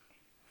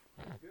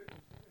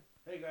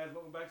Hey guys,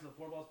 welcome back to the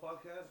Four Balls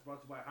Podcast,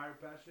 brought to you by Higher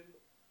Passion.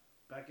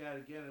 Back at it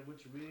again at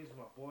Winter Meetings with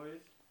my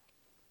boys.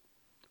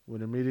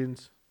 Winter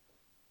meetings.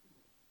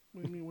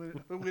 What do you mean winter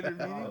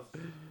meetings?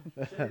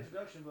 Shit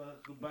introduction,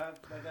 but go back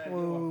at it again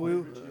with my Well,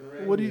 boys Richie and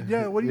Ray. what do you?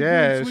 Yeah, what are you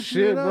Yeah, doing? Switching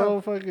shit, it up.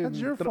 bro. Fucking That's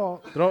your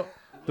fault.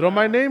 throw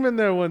my name in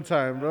there one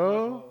time, That's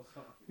bro. my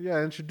fault.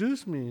 Yeah,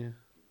 introduce me. Yeah,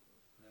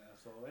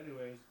 so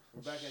anyways,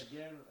 we're back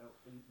again,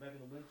 back in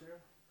the winter.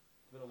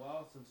 It's been a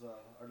while since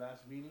our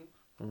last meeting.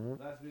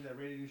 Last meeting that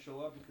Ray didn't show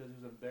up because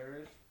he was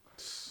embarrassed.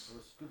 It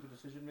was stupid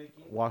decision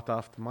making. Walked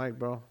off the mic,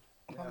 bro.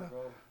 Yeah,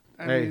 bro.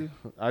 Hey,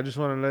 I just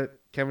want to let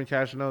Kevin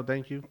Cash know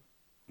thank you.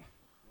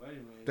 Well,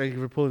 anyways, Thank you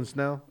for pulling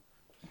Snell.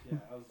 yeah,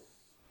 I was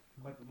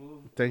quite the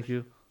move. Thank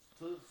you.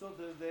 Still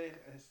to this day,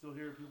 I still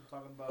hear people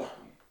talking about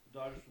the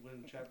Dodgers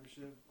winning the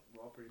championship.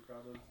 We're all pretty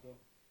proud of it still.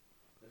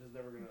 This is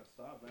never gonna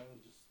stop, man.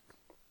 It's just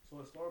so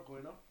historical,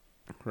 you know.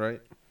 Right.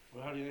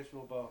 Well, how do you guys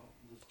feel about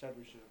this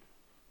championship?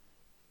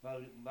 Now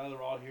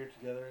they're all here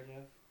together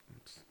again.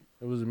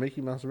 It was a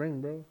Mickey Mouse ring,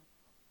 bro.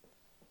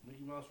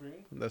 Mickey Mouse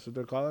ring. That's what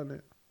they're calling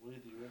it. What do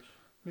you think, Rich?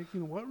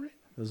 Making what ring?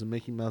 It was a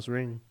Mickey Mouse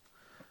ring.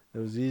 It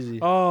was easy.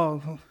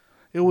 Oh,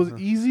 it was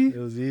easy. It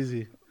was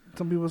easy.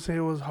 Some people say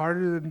it was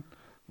harder than.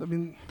 I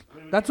mean,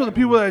 that's what the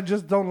people that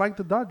just don't like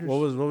the Dodgers. What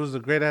was the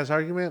great ass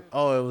argument?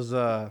 Oh, it was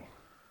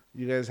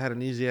you guys had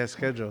an easy ass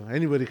schedule.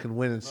 Anybody can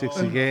win in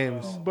 60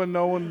 games. But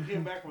no You one.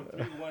 came back from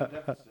a 3-1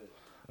 deficit.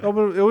 No,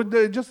 but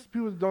it just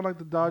people that don't like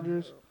the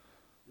Dodgers.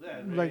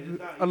 Yeah, Like, it's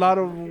not a lot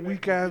easy. of You came back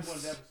weak from a 3-1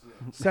 ass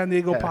deficit. San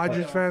Diego Yeah.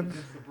 Padres fans.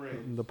 Against the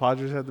Braves. The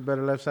Padres had the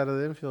better left side of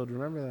the infield.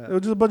 Remember It that?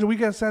 was just a bunch of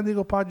weak ass San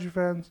Diego Padres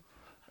fans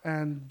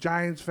and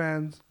Giants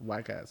fans.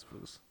 Whack ass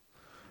fools.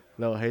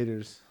 Little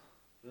haters.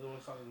 They're the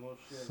ones talking the most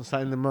shit. So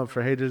sign them up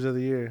for haters of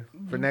the year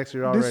for next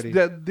year already.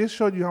 This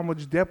showed you how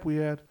much depth we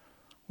had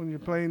when you're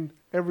playing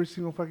every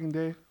single fucking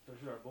day.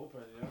 Especially our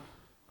bullpen, you know.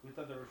 We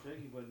thought they were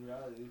shaky, but in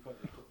reality,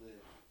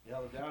 they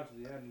held it down to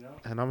the end, you know.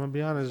 And I'm gonna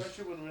be honest.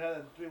 Especially when we had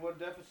a 3-1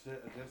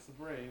 deficit against the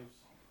Braves,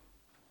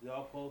 they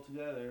all pulled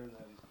together, and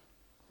then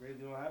great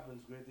thing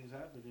happens. Great things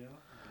happen, you know.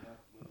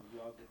 When we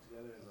all get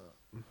together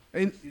and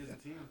And see as a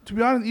team. to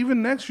be honest,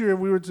 even next year, if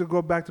we were to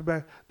go back to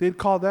back, they'd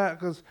call that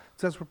because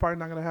since we're probably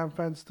not gonna have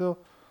fans still,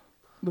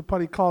 they'll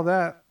probably call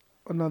that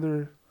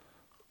another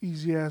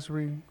easy ass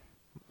ring.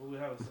 But we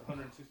have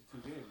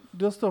 162 games.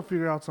 They'll still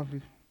figure out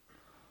something.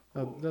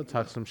 They'll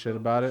talk some shit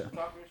about it.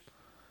 Talkers?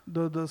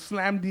 The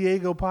Slam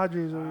Diego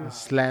Padres. Over here.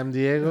 Slam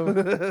Diego. Yeah,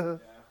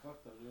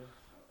 fuck them,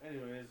 dude.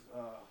 Anyways,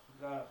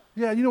 we got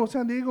Yeah, you know what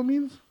San Diego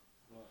means?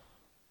 What?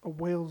 A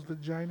whale's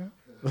vagina.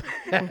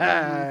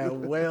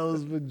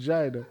 Whale's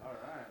vagina. all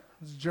right.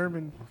 It's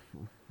German.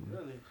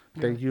 Really?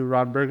 Thank you,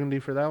 Ron Burgundy,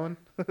 for that one.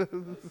 That's so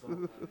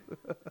funny.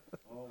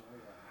 Oh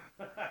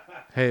my god.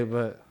 Hey,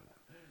 but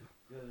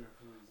Yeah, they're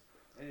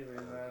fools. Anyways,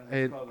 man.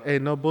 hey, let's call that. hey,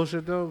 no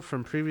bullshit though.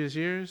 From previous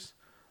years,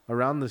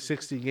 around the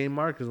 60 game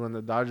mark is when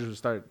the Dodgers would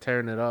start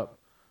tearing it up.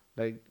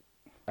 Like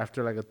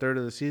after like a third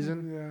of the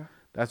season, Yeah.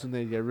 that's when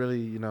they get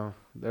really,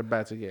 their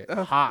bats would get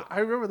hot. I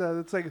remember that.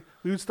 It's like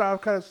we would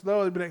start kind of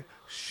slow. They'd be like,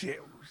 "Shit,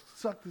 we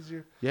suck this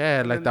year." Yeah,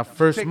 And like then the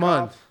first take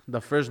month. off.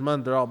 The first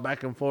month, they're all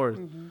back and forth.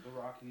 The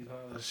Rockies, huh?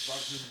 The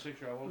Rockies in the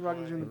picture at one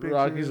Rockies in point. the The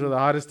Rockies were the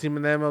hottest team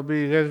in the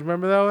MLB. You guys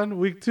remember that one?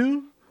 Week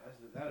 2?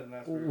 That didn't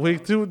last very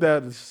Week long.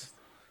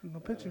 2, No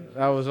pitching.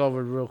 that was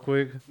over real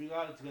quick. We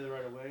got it together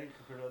right away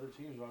compared to other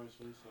teams,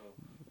 obviously. So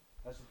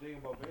that's the thing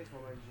about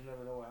baseball, man. You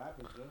never know what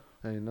happens,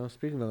 yeah. Hey,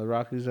 speaking of the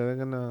Rockies, are they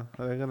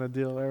gonna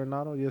deal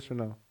Arenado? Yes or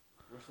no?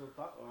 We're still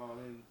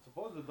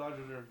supposedly the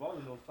Dodgers are involved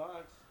in those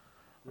talks.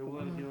 They're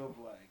willing to give up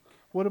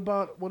What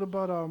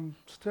about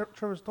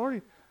Trevor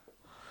Story?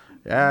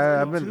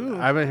 Yeah, Me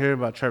I've been hearing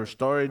about Trevor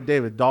Story.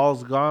 David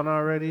Dahl's gone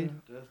already.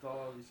 That's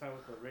all. He signed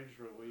with the Rangers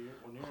for 1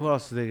 year. Who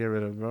else did they get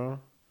rid of, bro?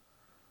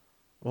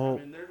 Well,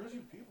 I mean, they're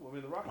losing people. I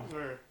mean, the Rockies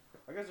are.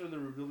 I guess they're in the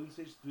rebuilding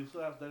stage. Do they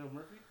still have Daniel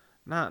Murphy?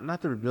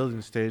 not the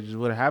rebuilding stage.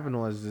 What happened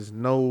was there's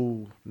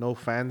no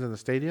fans in the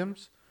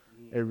stadiums.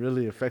 It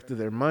really affected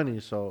their money,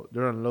 so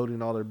they're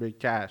unloading all their big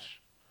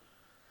cash.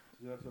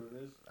 That's what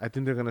it is. I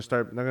think they're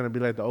gonna be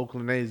like the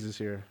Oakland A's this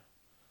year.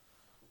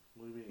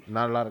 What do you mean?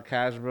 Not a lot of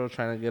cash, bro.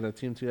 Trying to get a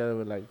team together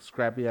with like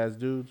scrappy ass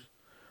dudes,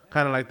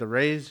 kind of like the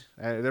Rays.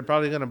 They're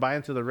probably gonna buy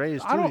into the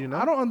Rays too. I don't. You know?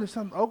 I don't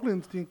understand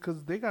Oakland's team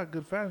because they got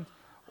good fans.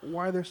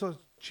 Why they're so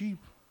cheap?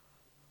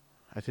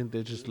 I think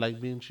they just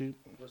like being cheap.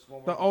 The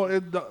small The,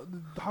 market.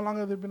 how long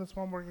have they been a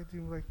small market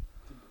team? Like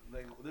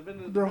They've been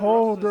their they've been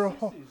whole around their since the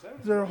whole 60s,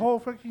 70s, their right? whole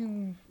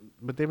fucking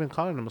But they've been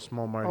calling them a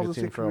small was market gonna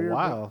team say for career, a but-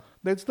 while.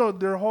 they still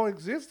their whole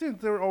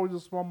existence. They were always a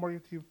small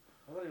market team.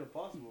 That's not even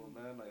possible,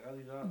 man. Like, how do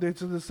you not? They're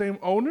to the same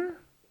owner.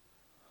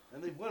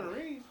 And they've won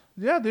rings.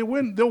 Yeah, they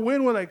win. They'll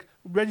win with like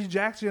Reggie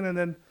Jackson, and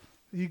then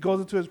he goes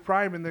into his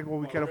prime, and they go,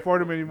 "We can't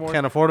afford him anymore."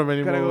 Can't afford them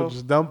anymore. Gotta We'll go.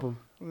 just dump them.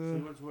 So he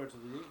went to where? To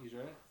the Yankees,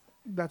 right?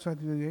 That's why I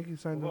think the Yankees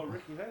signed What him.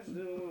 about Ricky Hess? Did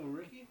they win with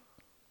Ricky?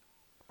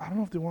 I don't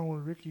know if they won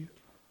with Ricky,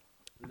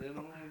 Did they not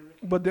win with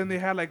Ricky? but then they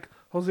had like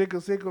Jose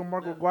Canseco and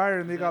Mark Yeah.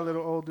 McGuire, and they got a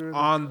little older.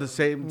 On the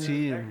same Yeah.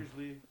 team.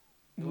 Eckersley,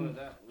 they won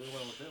that. They won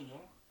with him, huh?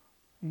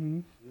 Mm-hmm.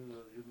 He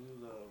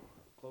was the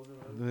closer.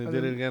 They And did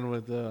it then- again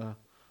with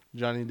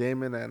Johnny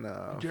Damon and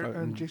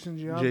and Jason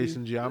Giambi.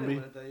 Jason They didn't win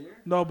Giambi. it that year.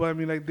 No, but I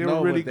mean, like they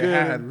No, were really but they good.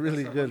 had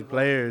really That's good the Moneyball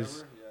players.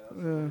 team,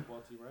 remember? Yeah, that's the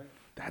Moneyball team,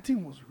 right? That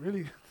team was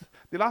really.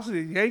 They lost to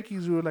the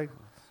Yankees, who were like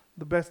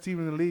the best team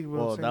in the league. but I'm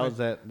Well,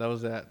 saying, that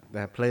was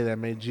that play that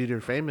made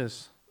Jeter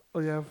famous. Oh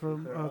yeah,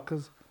 from Yeah.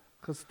 cause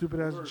stupid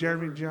ass Those were-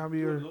 Jeremy those were-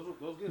 Giambi or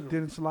those games were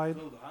didn't slide.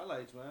 filled with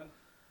highlights, man.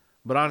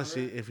 But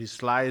honestly, if he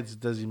slides,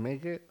 does he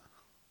make it?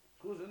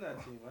 Who's in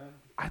that team, man?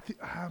 I think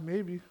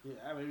maybe. Yeah,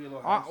 maybe a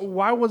little high.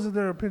 Why wasn't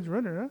there a pinch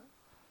runner?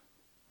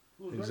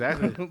 Who's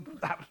Exactly. Huh?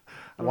 I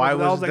don't Why know,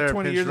 that wasn't like there a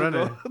 20 pinch years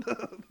runner?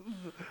 ago.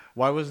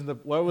 Why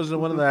wasn't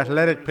one of the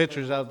athletic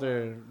pitchers out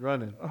there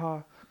running?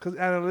 Because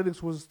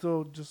analytics was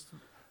still just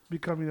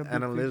becoming a big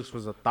thing. Analytics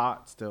was a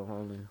thought still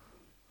only,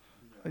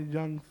 A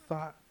young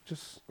thought.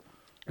 Just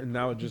and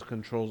now it just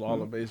controls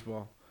all of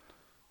baseball.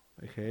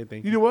 Okay,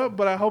 thank you you. know what?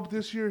 But I hope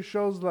this year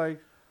shows like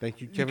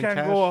Thank you, you Kevin can't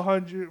Cash. go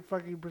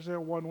 100%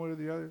 one way or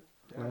the other.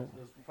 Yeah, Right.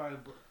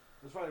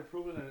 it's probably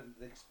proven and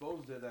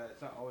exposed it that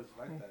it's not always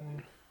like that,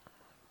 dude.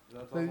 You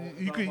know, it's Like, all-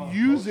 it's you all could about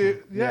use emotion.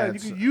 it. Yeah, you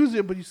it's- could use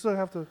it, but you still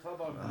have to. It's all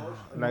about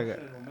emotion, Like,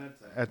 emotion and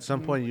momentum. At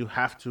some point, you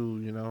have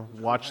to,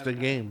 watch the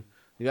game.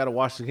 You gotta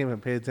watch the game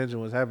and pay attention to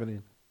what's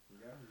happening.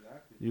 Yeah,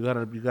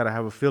 exactly. You gotta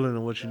have a feeling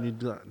of what you need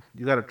to.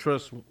 You gotta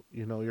trust,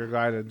 your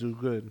guy to do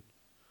good.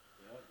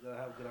 Yeah, you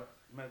gotta have good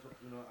mental,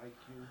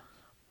 IQ.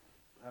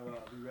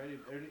 Be ready,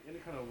 any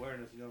kind of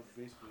awareness,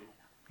 basically.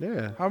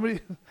 Yeah,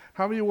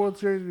 How many World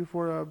Series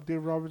before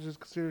Dave Roberts is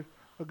considered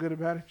a good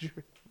manager?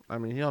 I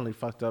mean, he only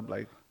fucked up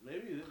like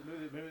Maybe this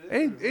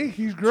Hey, year. hey,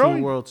 he's 2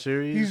 growing. World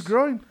Series. He's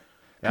growing. 'Cause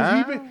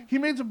Yeah? he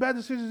made some bad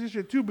decisions this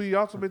year too, but he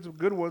also made some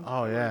good ones.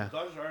 Oh yeah.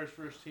 Dodgers are his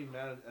first team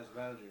as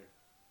manager.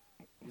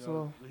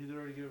 So- He's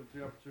already given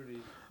 3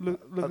 opportunities.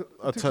 Look,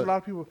 I'll it takes tell- a lot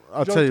of people.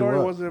 I'll Joe tell you Torre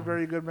what. wasn't a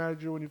very good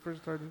manager when he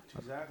first started.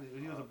 Exactly.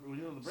 When he was the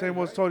Braves, Same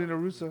was right? Tony La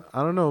Russa.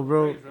 I don't know,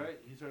 bro. Braves, right?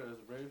 He started as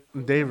a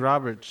Brave. Dave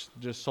Roberts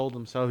just sold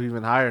himself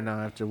even higher now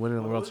after winning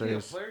the World Was he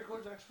a Series. player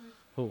coach actually?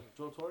 Who?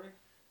 Joe Torre?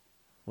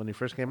 When he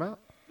first came out.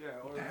 Yeah.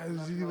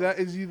 Or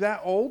Is he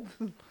that old?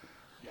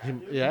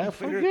 Yeah,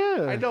 fuck Player-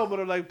 yeah. I know,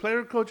 but like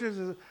player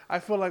coaches, I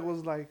feel like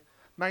was like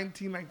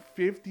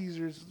 1950s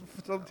or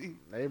something.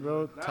 Hey,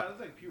 bro. Nah, that's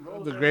like Pete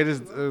Rose. The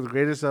right?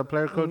 greatest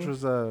player coach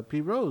was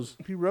Pete Rose.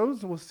 Pete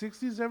Rose was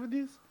 60s,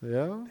 70s.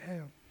 Yeah.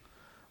 Damn,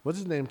 What's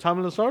his name?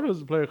 Tommy Lasorda was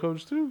the player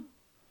coach too.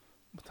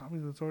 but Tommy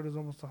Lasorda is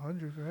almost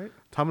 100, right?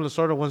 Tommy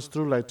Lasorda once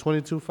threw like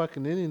 22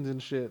 fucking innings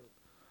and shit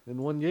in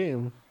one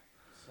game.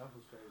 Stuff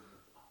was crazy.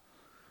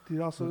 Did he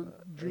also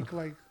drink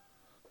like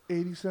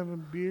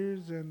 87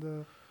 beers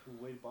and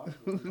Wade Boggs.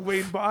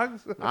 Wade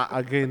Boggs?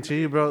 I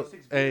guarantee you, bro.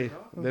 26 Hey, beers,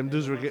 huh? them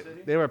dudes were From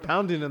City? they were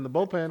pounding in the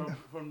bullpen.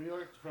 From New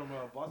York, from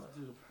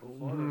Boston to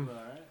Florida,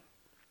 right?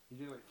 He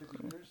did like 50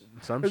 years.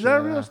 Some Is shit that a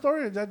like real that.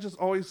 story? Or is that just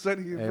always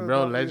sunny? in Hey, bro,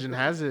 Philadelphia? legend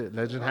has it.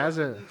 Legend has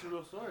it. It's a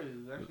real story.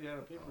 They actually had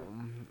a paper.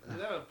 They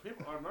had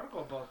an article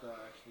about that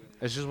actually.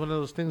 It's just one of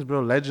those things,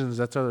 bro. Legends.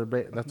 That's how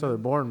they're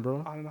born,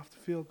 bro. On and off the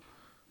field.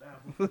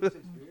 Damn,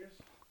 56 beers.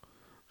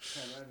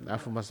 Can't imagine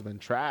That fool must have been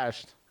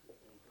trashed.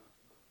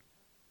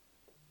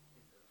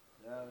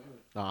 Yeah,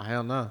 Oh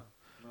hell no.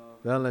 no.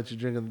 They don't let you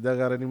drink in the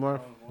dugout anymore.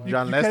 You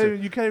John You can't Lester.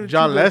 even- you can't even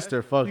John chew the-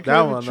 Lester. Fuck You that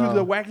can't even one. chew the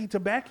though. wacky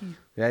tobacco.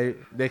 Yeah,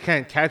 they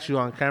can't catch you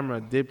on camera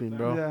dipping,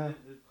 bro. Yeah.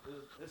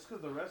 It's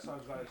because the Red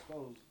Sox got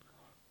exposed.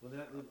 When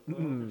they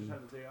Mm.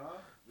 had the day off,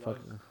 they Fuck.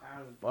 was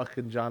having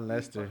Fucking John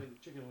Lester. fucking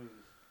chicken wings.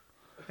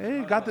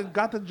 Hey,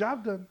 got the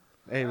job done.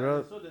 Hey,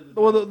 bro. So did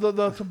Well,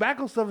 the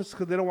tobacco stuff is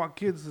because they don't want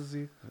kids to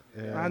see.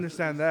 I Yeah.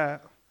 understand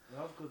that.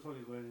 That was good Tony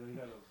Gwynn. He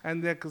got a,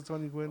 And then because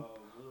Tony Gwynn, what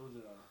was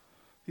it?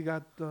 he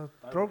got the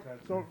Thyroid throat,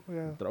 cancer.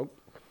 yeah. Throat.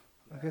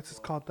 I guess it's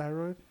called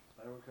thyroid.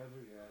 Thyroid cancer.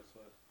 Yeah, that's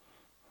what.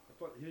 I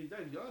thought he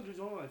died young. He's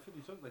only like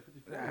 50 something, like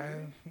 54.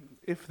 And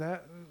if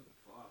that, Fuck,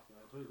 man.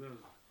 Tony Gwynn was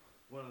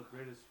one of the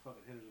greatest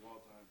fucking hitters of all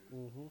time,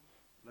 dude.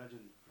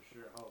 Legend for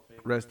sure. Hall of Fame.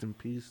 Rest in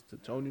peace to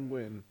Tony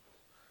Gwynn.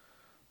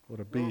 What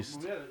a Well,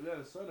 beast. we had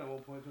a son at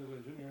one point, Tony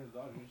Gwynn Jr. in the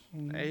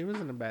Dodgers. Hey, he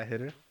wasn't a bad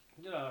hitter.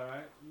 He did all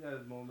right. He had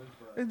his moments,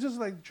 but it's just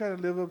like trying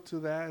to live up to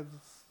that.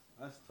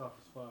 that's tough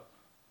as fuck.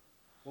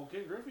 Well,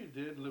 Ken Griffey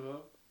did live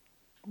up.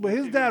 But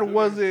his dad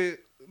wasn't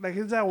like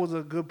his dad was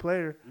a good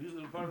player. He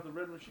was a part of the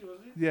Red Machine,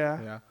 wasn't he?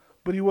 Yeah, Yeah.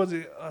 but he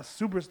wasn't a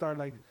superstar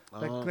like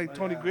Uh, like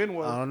Tony Yeah. Gwynn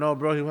was. I don't know,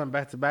 bro. He went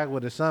back to back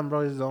with his son,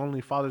 bro. He's the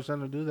only father son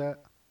to do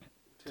that.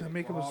 To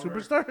make him a How rare-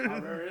 superstar? How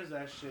rare is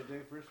that shit,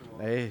 Dave? First of all.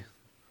 Hey,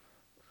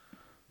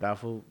 that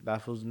fool's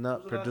nut Who's the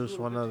last produced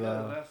dude one to of get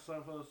the the. last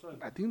son for the son?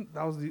 I think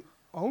that was the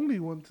only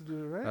one to do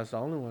it, right? That's the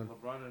only one.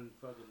 LeBron and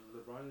fucking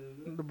LeBron didn't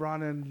do it?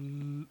 LeBron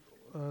and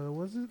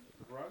was it?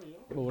 LeBron, you know?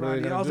 But what are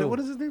they Bronny. I gonna was do? like, what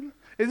is his name?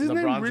 Is his name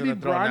LeBron's really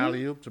gonna throw an Bronny,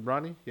 alley oop to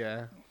Bronny?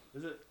 Yeah.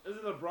 Is it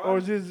LeBron? or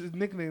is his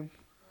nickname?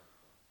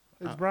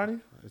 It's Uh,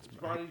 Bronny. It's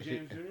Bronny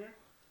James Jr.?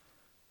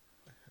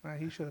 Nah,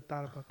 he should have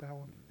thought about that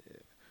one.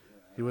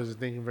 He wasn't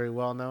thinking very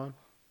well now.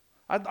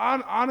 I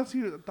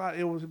honestly thought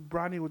it was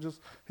Bronny was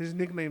just his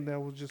nickname. That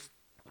was just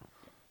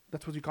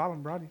that's what you call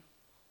him, Bronny.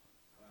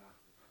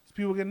 So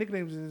people get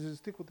nicknames and just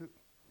stick with it.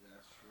 Yeah,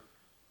 that's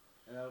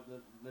true.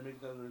 And they make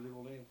that their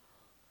legal name.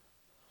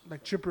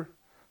 Like Chipper.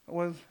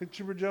 Was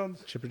Chipper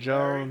Jones? Chipper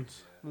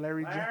Jones.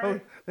 Larry Larry.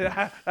 Jones.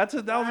 Yeah,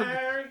 that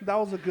Larry.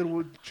 was a good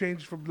one,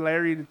 change from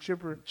Larry to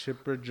Chipper.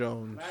 Chipper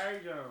Jones. Larry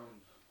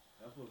Jones.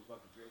 That was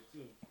fucking great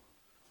too.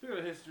 Speaking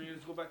of history,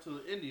 let's go back to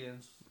the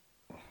Indians.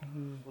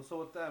 What's up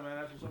with that, man?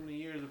 After so many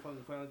years, they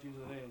finally changed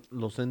the name.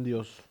 Los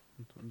Indios.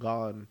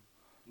 Gone.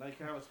 Now you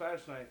can have a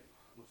Spanish night.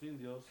 Los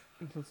Indios.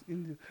 It's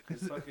India.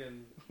 It's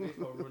fucking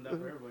baseball ruined that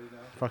for everybody now.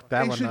 Fuck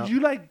that Hey, one should out. you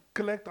like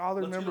collect all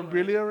their Latino,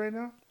 memorabilia right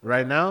now?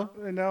 Right now,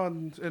 Right now,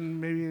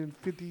 and maybe in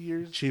 50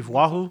 years. Chief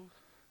Wahoo.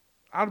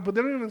 But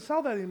they don't even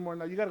sell that anymore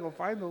now. You gotta go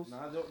find those.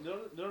 Nah, they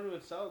don't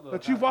even sell The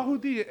Chief Wahoo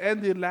thing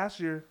ended last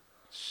year,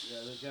 Yeah,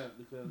 they can't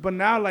because. but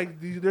now like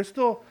they're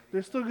still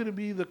gonna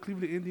be the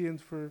Cleveland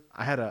Indians for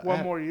I had a.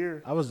 one more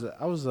year. I was.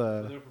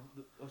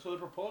 So they're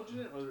proposing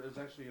it, or it's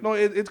actually. No,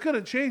 it's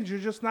gonna change. You're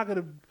just not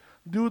gonna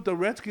do what the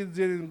Redskins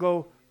did and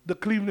go the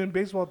Cleveland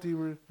baseball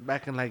team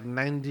back in like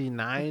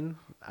 '99.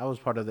 I was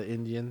part of the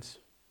Indians.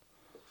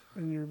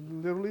 and your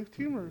little league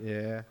team. Or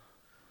Yeah.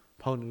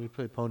 Pony. We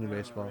played pony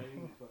baseball.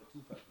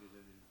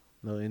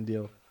 No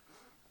Indio.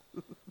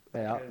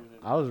 Hey,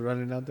 I was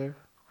running out there.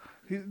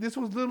 this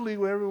was little league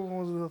where everyone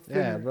was a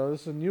Yeah, thinner. bro.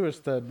 This is a newer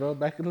stud, bro.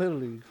 Back in Little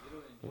League.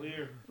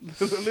 Clear.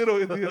 the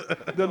little Indian,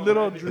 the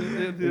little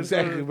Indian,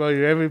 Exactly, bro.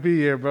 Your MVP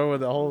year, bro.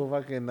 With the whole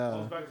fucking.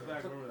 Back to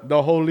back, remember that.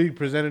 The whole league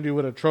presented you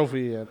with a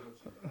trophy I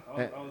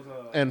was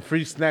and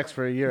free snacks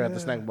for a year at the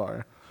snack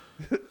bar.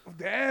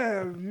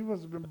 Damn, you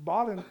must have been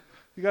balling.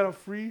 You got a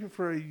free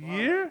for a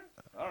year.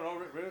 I don't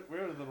know.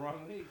 We're in the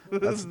wrong league.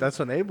 That's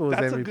when Abel was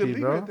That's a good MVP,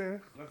 league bro. right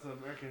there. That's the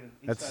American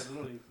East That's- Side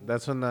Little League.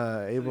 That's when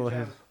Abel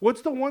had.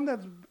 What's the one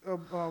that's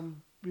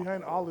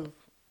behind Olive,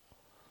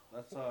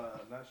 That's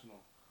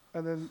national.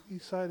 and then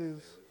East Side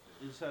is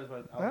East Side is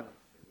by Huh? Alvin.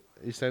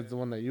 He said the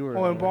one that you were.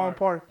 oh, in, in right? Ballin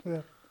Park. Yeah,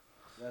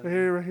 That's-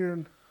 right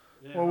here.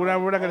 yeah, Well, we're not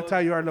gonna Olive-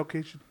 tell you our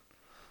location.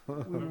 We're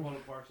in Bowling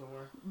Park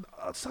somewhere.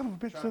 Son of a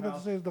bitch Trap said that to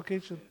house. say his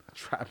location.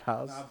 Trap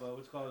house. Nah, but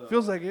it's called.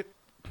 Feels like it.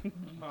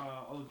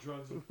 All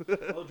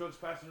the drugs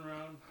passing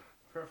around,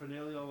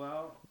 paraphernalia all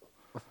out.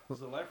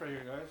 It's a life right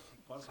here, guys.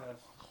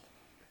 Podcast.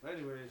 But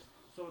anyways,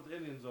 so with the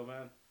Indians, though,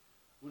 man,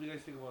 what do you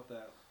guys think about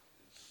that?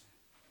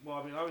 Well,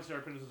 I mean, obviously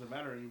our opinion doesn't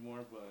matter anymore,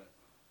 but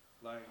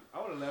like,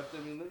 I would have left. I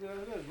mean, look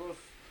at this, bro.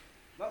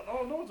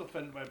 No one's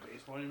offended by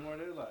baseball anymore.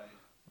 They're like,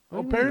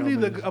 What do you Apparently,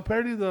 mean, nobody-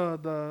 apparently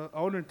the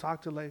owner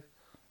talked to like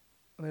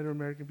Native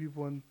American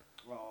people, and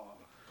oh.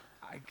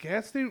 I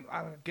guess they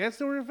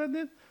were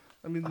offended.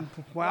 I mean,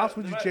 why else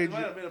would you change They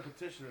might it? have made a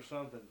petition or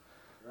something,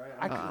 right?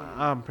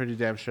 I'm pretty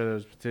damn sure there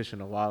was a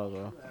petition a while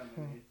ago.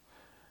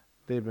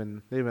 They've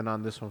been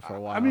on this one for a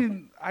while. I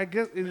mean, I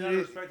guess I mean, I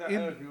respect that. I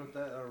agree with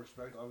that. I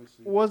respect,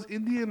 obviously. was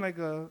Indian like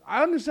a?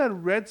 I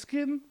understand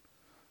Redskin.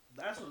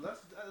 That's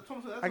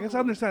I guess I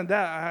understand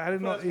that. I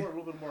didn't know. That's more, a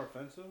little bit more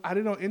offensive. I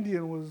didn't know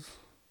Indian was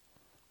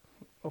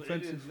But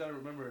offensive Indians, you gotta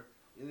remember,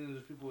 Indians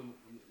are people in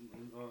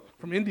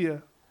from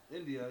India,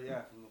 India,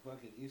 yeah, from the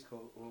fucking East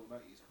Coast. Well,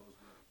 not East Coast,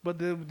 but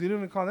but they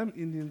didn't call them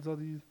Indians. All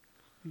these,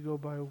 you go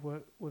by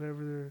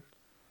whatever their,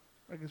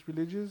 I guess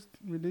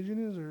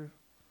religion is, or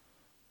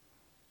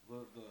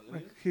the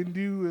like Indians?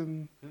 Hindu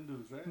and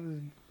Hindus,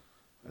 right?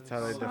 That's how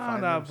they Son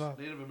define of them.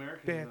 a Native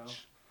Americans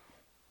bitch.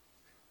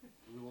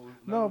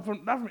 now. No,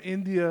 not from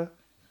India.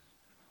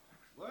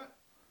 What?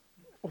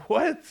 What?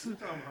 What are you talking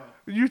about?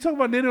 You're talking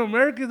about Native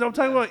Americans. I'm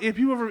talking about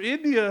people from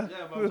India.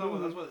 Yeah, but I'm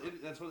talking about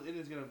that's what the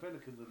Indians get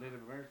offended because the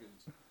Native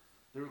Americans.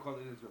 They were called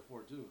Indians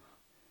before too.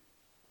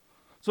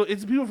 So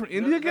it's people from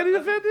India that- getting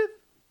that's- offended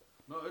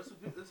No, it's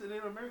the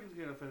Native Americans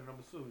getting offended. I'm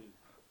assuming.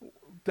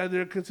 that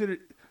they're considered.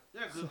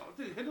 Yeah,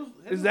 because Hindus.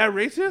 Is that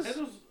racist?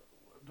 Hindus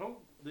don't.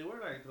 They wear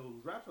like those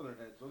wraps on their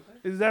heads,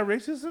 don't they? Is that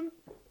racism?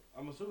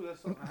 I'm assuming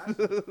that's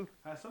something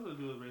has something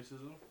to do with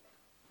racism.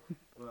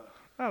 But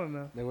I don't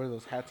know. They wear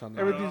those hats on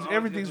their Everything's I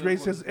was gonna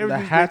racist. the The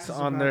Everything's hats racism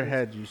on their nowadays.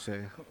 head, you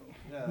say.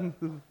 yeah,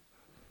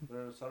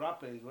 they're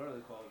sarapes. What are they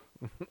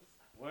called?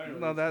 Where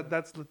No,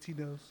 that's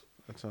Latinos.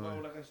 That's No,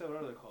 all. like I said,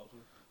 what are they called?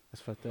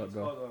 That's fucked It's up,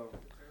 bro. called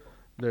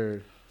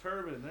They're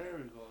turban. There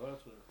we go.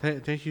 That's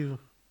what. thank you,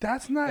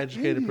 That's not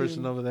educated Indian.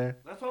 person over there.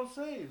 That's what I'm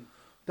saying.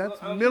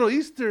 That's I'm Middle saying-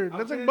 Eastern. I'm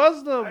That's like saying-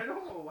 Muslim. I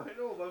know. But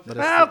I'm But saying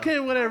it's- Okay,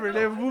 whatever.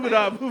 Then move it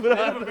on. Move it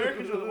Native on.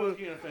 Americans are the ones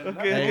getting offended.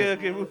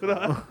 Okay, move it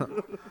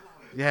on.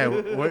 Yeah,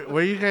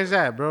 where you guys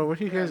at, bro? Where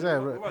you guys at,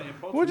 bro?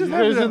 We're You just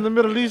guys having in the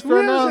Middle East We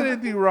right haven't said now?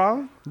 anything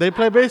wrong. They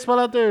play baseball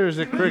out there, or is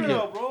it cricket?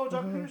 Israel, bro.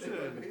 John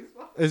Peterson.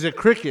 Is it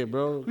cricket,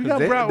 bro? We 'Cause got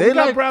they, brown. they We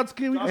got like, brown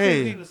skin. We can John say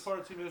Hey. Peterson things. is part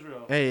of Team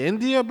Israel. Hey,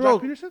 India, Jock bro.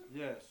 Peterson?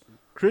 Yes.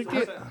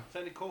 Cricket.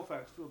 Sandy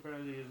Koufax too.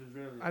 Apparently is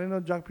Israeli. I didn't know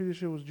Jock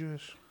Peterson was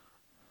Jewish.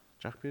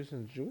 Jock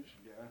Peterson's Jewish.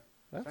 Yeah.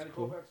 That's Sandy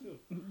cool. Koufax too.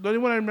 The only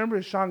one I remember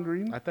is Sean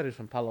Green. I thought he was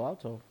from Palo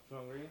Alto.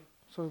 Sean Green.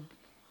 So,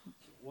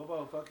 What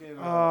about fucking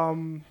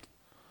Braun?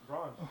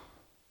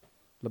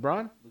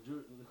 LeBron. They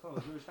call him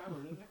the Jewish Hammer,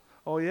 didn't they?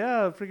 oh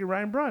yeah, freaking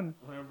Ryan Brunn.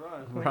 Ryan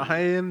Braun.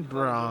 Ryan Jewish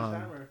Braun.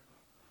 Hammer.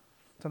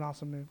 It's an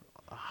awesome name.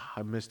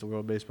 I missed the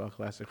World Baseball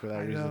Classic for that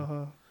I reason. know,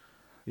 huh?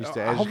 Used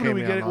to educate Hopefully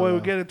we me get on it. all Well, we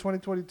that. get it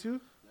 2022.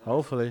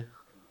 Hopefully.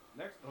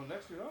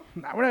 Next year,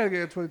 no? Nah, we're not gonna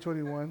get it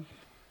 2021.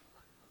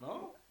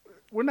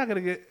 we're not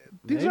gonna get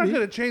things aren't Maybe.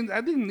 gonna change.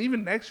 I think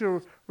even next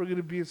year we're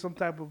gonna be in some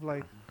type of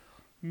like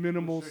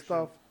minimal Restriction.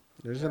 stuff.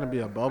 There's gonna be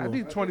a I bubble.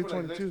 think for, like, the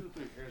next 2022.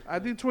 2-3 years, I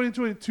think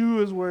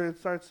 2022 is where it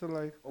starts to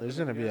like, There's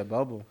gonna be a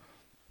bubble.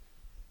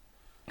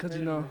 cause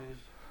you know,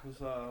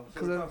 so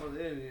cause we're of- talking about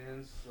the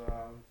Indians. I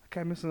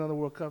can't miss another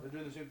World Cup. They're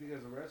doing the same thing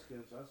as the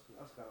Redskins. So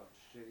that's kind of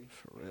shitty.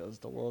 For real, it's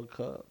the World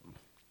Cup.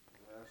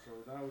 Yeah, so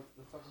now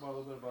let's talk about a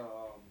little bit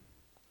about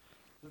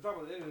let's talk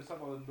about the Indians. Let's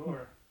talk about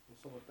Lindor.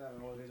 What's up with that?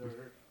 Man?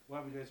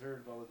 What have you guys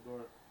heard about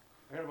Lindor?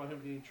 I heard about him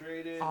getting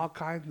traded. All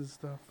kinds of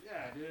stuff.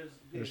 Yeah, dude.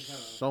 There's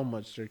so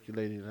much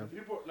circulating.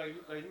 People like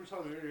you were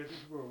telling me earlier. I think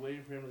people were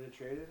waiting for him to get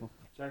traded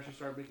to actually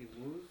start making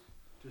moves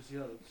to see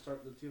how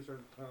the team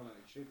started kind of like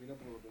shaping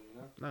up a little bit.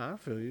 You know. Nah, I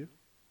feel you.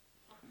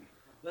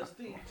 That's the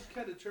thing. You just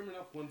can't determine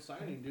off one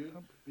signing, dude.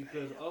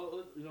 Because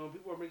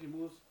people are making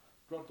moves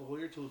throughout the whole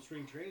year till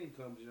spring training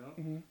comes. You know,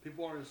 Hmm.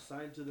 people aren't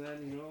signed to that.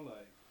 You know,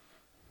 like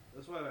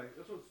that's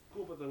what's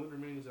cool about the winter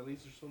meetings. At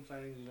least there's some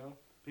signings. You know,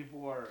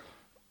 people are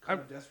kind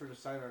of desperate to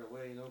sign right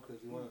away. You know,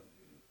 because you want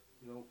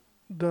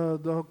to,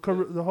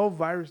 The whole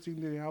virus thing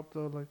didn't help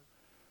though. Like,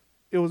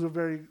 it was a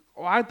very.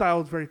 I thought it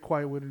was very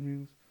quiet winter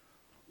meetings.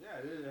 Yeah,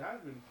 it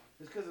has been.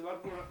 It's because a lot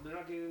of people they're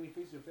not getting any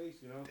face to face.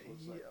 You know, so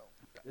it's like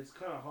it's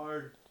kind of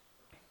hard,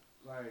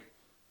 like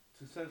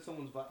to send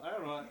someone's vibe. I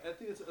don't know. I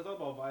think it's all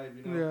about vibe.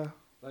 You know. Yeah.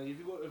 Like if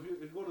you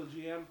go to the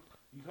GM,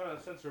 you kind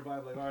of sense their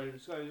vibe. Like, all right,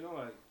 this guy, you know,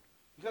 like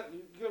you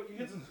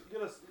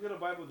get a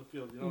vibe of the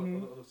field, you know,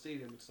 Mhm. of the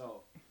stadium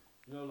itself.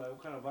 You know, like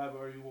what kind of vibe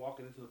are you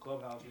walking into the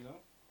clubhouse? You know,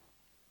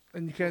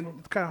 And you can't.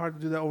 It's kind of hard to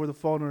do that over the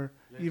phone or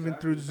Yeah, even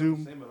exactly. through It's Zoom. Not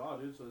the same at all,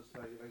 dude. So it's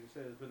like you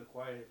said, it's been a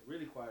quiet,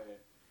 really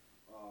quiet,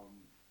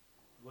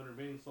 winter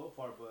meeting so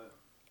far. But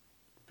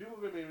people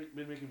have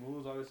been making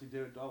moves. Obviously,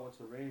 David Dahl went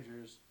to the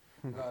Rangers.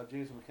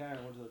 James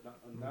McCann went to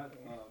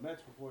the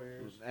Mets for 4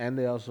 years. And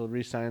they also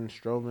re-signed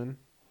Stroman.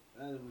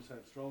 And we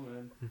signed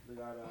Stroman. They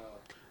got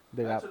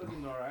They Mets got. are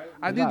looking all right.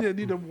 I They think got-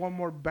 they need one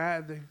more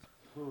bat.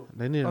 Who?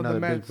 They need Oh, the another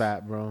big Mets.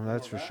 bat, bro.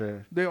 That's for bat?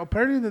 sure. They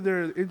apparently that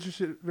they're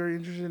very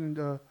interested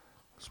in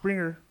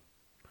Springer.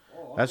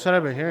 Oh, That's also- what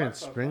I've been also hearing. White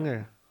Sox, huh?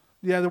 Springer.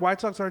 Yeah, the White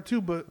Sox are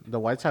too, but The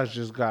White Sox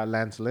just got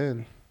Lance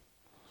Lynn.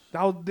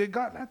 they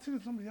got that to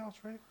somebody else,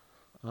 right?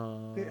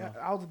 Uh,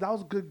 That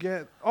was a good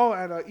get. Oh,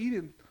 and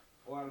Eden.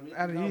 Oh, Adam Eaton.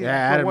 Adam No, Eden.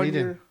 Yeah, for Adam 1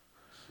 Eden. year.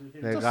 they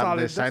That's a got solid-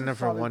 they that's signed a him for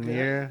solid 1 get.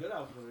 year. Good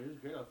outfielder. He's a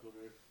great outfielder.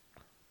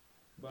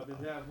 But then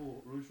they have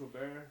who? Ruiz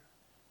Robert.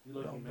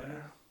 Eloy Robert.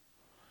 Jimenez.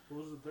 Who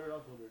was the third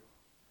outfielder?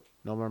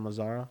 Nomar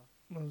Mazara.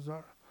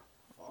 Mazar.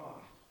 Oh,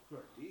 they're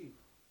deep.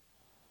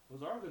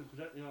 Lazar can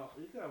project,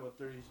 he could have a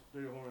 30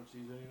 home run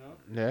season, you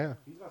know? Yeah.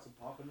 He's got some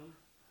pop in him.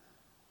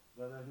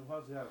 But then who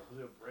else do you have? Was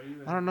it a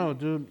Brave? I don't know,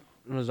 dude.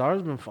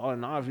 Mazara's been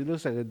falling off. He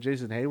looks like a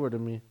Jason Hayward to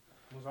me.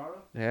 Mazzara?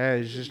 Yeah,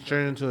 he's just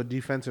turned into a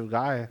defensive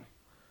guy.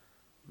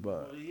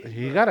 But Well, he is,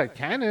 he but got I a think-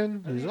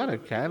 cannon. I think He's got a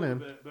he's cannon.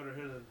 bit better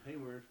hitter than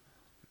Hayward.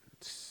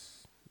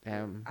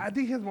 Damn. I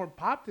think he has more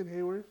pop than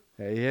Hayward.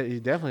 Yeah, he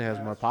definitely has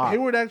more pop.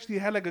 Hayward actually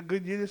had like a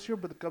good year this year,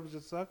 but the Cubs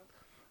just sucked.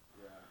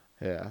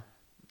 Yeah. Yeah.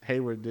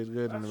 Hayward did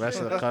good, and the rest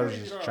of the That's Cubs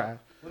crazy, just bro. trash.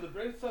 When the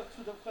Braves sucked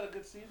too, they had a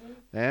good season.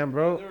 Damn, They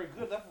bro. were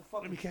good. That for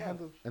fucking We can't suck.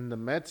 handle. And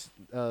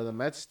the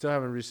Mets still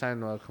haven't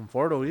re-signed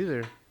Conforto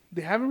either.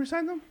 They haven't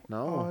resigned him. No.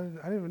 Oh,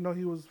 I didn't even know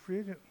he was a free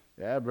agent.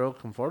 Yeah, bro.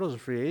 Conforto's a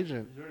free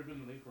agent. He's already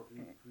been in the league for a few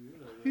years.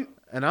 He-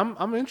 And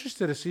I'm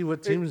interested to see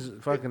what teams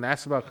fucking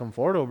ask about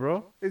Conforto,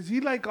 bro. Is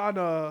he like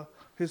on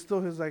his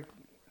like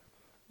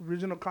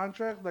original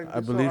contract? Like I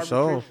there's no believe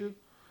so. arbitration?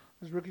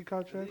 His rookie I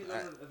contract. think he's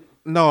over- I think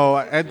No,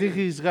 I think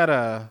he's got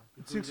a.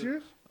 before 6 you get-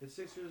 years. It's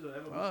 6 years of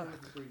MLB Fuck. service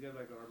before you get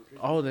like an arbitration.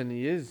 Oh, then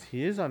he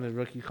is on his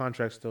rookie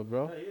contract still,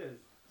 bro. Yeah, he is.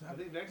 I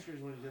think next year's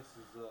when he gets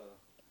his.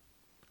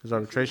 His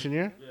arbitration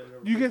year. Yeah,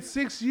 You get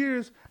 6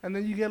 years, and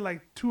then you get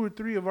like 2 or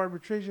 3 of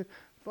arbitration.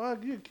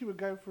 Fuck, you can keep a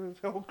guy for his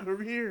whole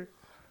career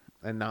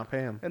And not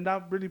pay him. and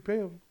not really pay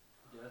him.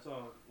 Yeah, that's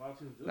all a lot of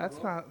teams do. That's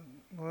bro. not.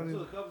 Well, I That's mean,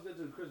 what the Cubs did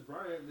to Chris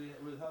Bryant.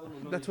 They held him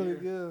another that's what year.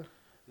 it did.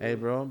 Hey,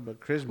 bro, but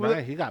Chris Well,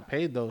 Bryant, he got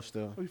paid though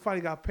still. We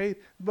finally got paid,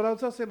 but I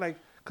was also saying like,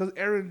 cause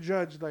Aaron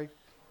Judge, like,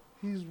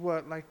 he's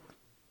what like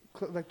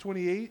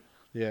 28,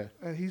 Yeah.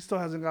 and he still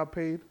hasn't got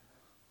paid.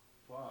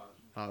 Fuck.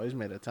 Oh, he's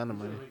made a ton of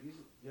money.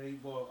 Yeah, he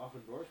bought off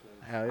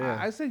endorsement. Hell yeah.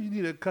 I said you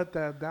need to cut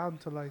that down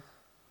to like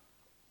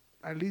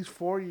at least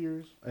 4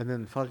 years, And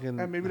then fucking.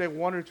 and maybe like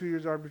 1 or 2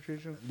 years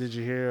arbitration. Did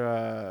you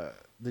hear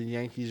the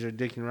Yankees are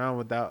dicking around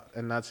without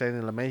and not saying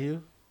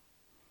LeMahieu?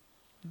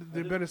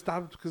 They better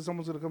stop because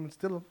someone's gonna come and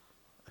steal him.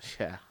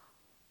 Yeah.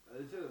 They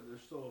said that they're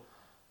still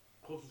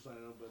close to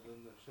signing him, but then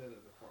they're saying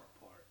that they're far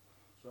apart.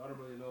 So I don't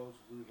really know what's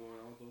really going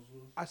on with those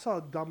two. I saw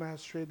a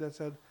dumbass trade that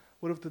said,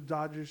 "What if the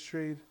Dodgers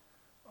trade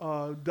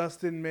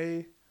Dustin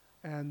May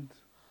and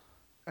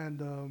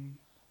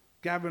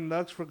Gavin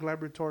Lux for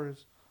Gleyber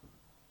Torres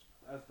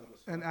That's dumb as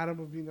fuck. and Adam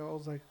Avila?" I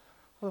was like,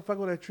 "What the fuck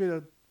would I trade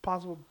a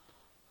possible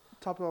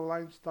top of the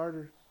line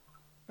starter?"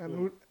 And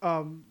Who?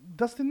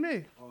 Dustin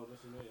May, Oh,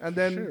 that's amazing. and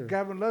then Sure.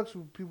 Gavin Lux,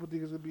 who people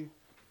think is gonna be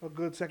a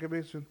good second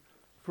baseman.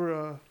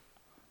 For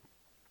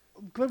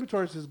Gleyber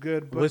Torres is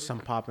good, but With some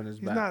pop in his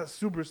he's back. not a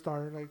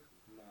superstar. Like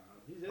Nah,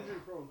 He's injury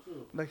prone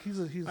too. Like he's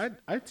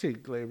I'd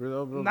take Glaber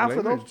though, bro. Not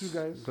for those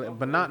Glaber's- two guys.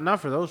 But not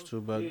for those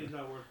two. But He's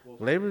not worth both.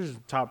 Glaber's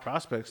top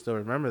prospect still.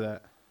 Remember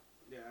that.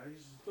 Yeah,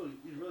 he's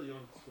really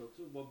young still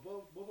too. But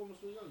both of them are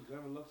still young.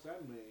 Gavin Lux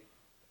and May.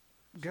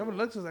 Gavin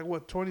Lux is like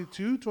what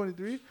 22,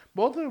 23.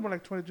 Both of them are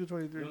like 22,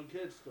 23. Young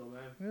kids still,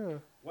 man. Yeah.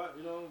 Why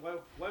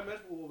mess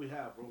with what we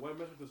have, bro? Why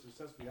mess with the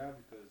success we have?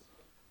 Because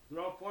they're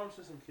all farm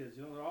system kids.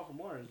 You know, they're all from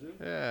Orange, dude.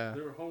 Yeah.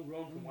 They were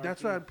homegrown from Orange.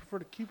 That's why I'd prefer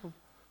to keep them.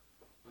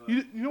 Uh,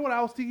 You know what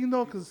I was thinking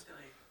though,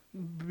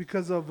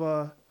 because of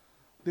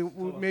they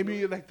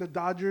maybe like the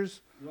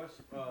Dodgers. You watch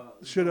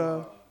Should,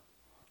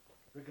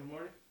 Rick and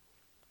Morty?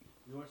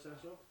 You watch that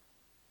show?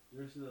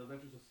 You ever see the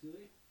Adventures of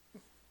Steely?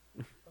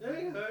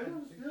 Hey,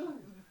 Steely.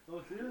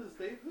 Oh, Steely's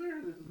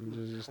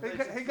a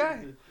stapler? Hey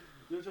guy,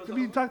 You know what come in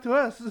I'm and talk to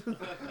us.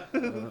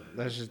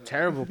 That's just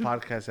terrible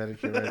podcast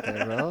etiquette right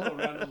there, bro. talking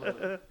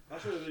about? I'll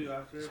show you a video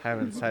after. Just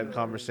having side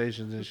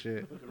conversations and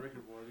shit. Look at Rick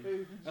and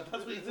Morty. That's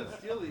what he said,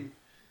 Steely.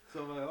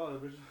 So I'm like, oh, the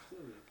Adventures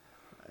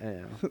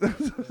of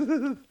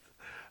Steely. Yeah.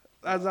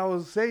 As I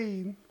was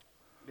saying,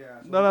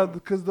 Yeah. So no,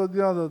 because the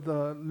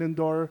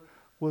Lindor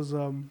was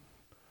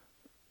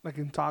like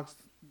in talks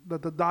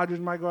that the Dodgers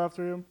might go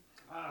after him.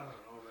 I don't know,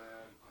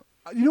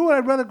 man. You know what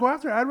I'd rather go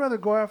after? I'd rather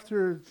go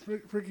after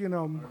freaking I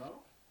don't know.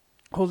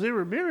 Jose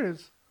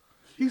Ramirez.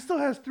 He still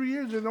has 3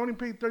 years and only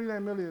paid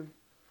 $39 million,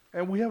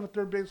 and we have a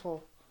third base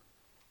hole.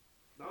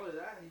 Not only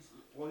that,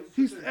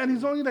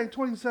 He's only like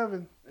 27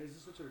 And he's a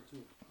switcher too.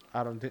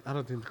 I don't think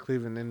the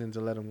Cleveland Indians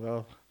will let him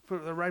go. for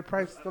the right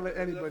price to let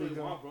anybody That's what you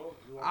go. want, bro.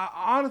 You want-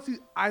 Honestly,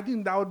 I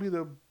think that would be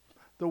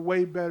the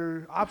way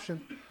better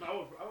option I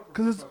would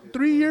because it's prefer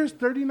 3 years,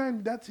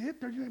 39. That's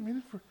it, 39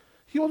 minutes for.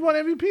 He was one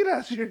MVP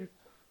last year.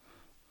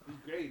 He's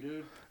great,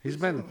 dude. He's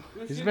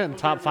We've seen been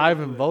Jose top 5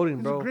 Ramirez in do it. voting, He's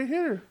a bro. great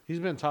hitter. He's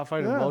been top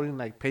 5 in Yeah. voting,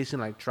 like pacing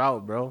like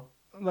Trout, bro.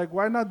 Like,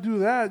 why not do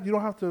that? You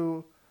don't have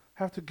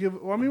to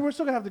give. Well, I mean, we're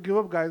still gonna have to give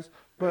up guys,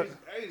 but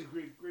he's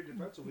great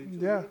defensively too.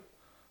 yeah, dude.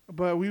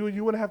 but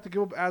you wouldn't have to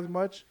give up as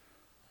much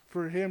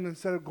for him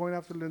instead of going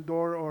after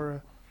Lindor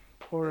or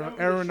Yeah, but he's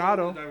a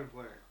Arenado. diamond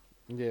player.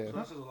 Yeah. So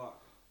that says a lot.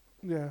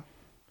 Yeah,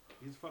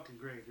 He's fucking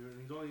great, dude.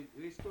 And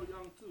he's still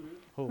young too, dude.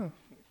 Who?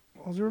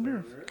 Jose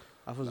Ramirez.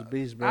 That was a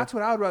beast, bro. That's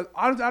what I would rather.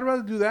 Honestly, I'd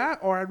rather do that,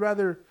 or I'd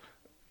rather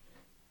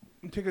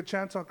take a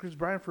chance on Chris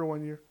Bryant for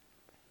 1 year.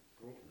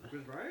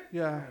 Chris Bryant?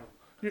 Yeah.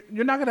 Damn.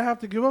 You're not gonna have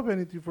to give up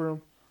anything for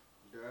him.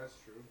 Yeah, that's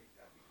true.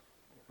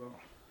 But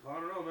I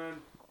don't know, man.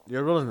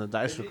 You're rolling the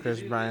dice Is with he- Chris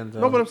is he- Bryant,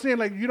 though. No, but I'm saying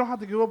like you don't have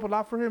to give up a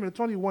lot for him. It's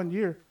only 1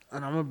 year.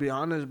 And I'm gonna be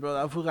honest, bro.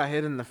 That fool got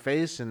hit in the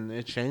face, and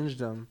it changed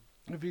him.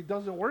 If he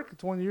doesn't work,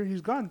 it's 1 year.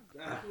 He's gone.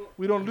 Yeah,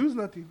 We don't lose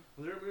nothing.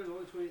 Jose Ramirez is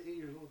only 28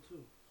 years old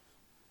too.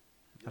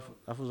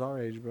 That fool's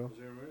our age, bro.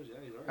 Jose Ramirez, yeah,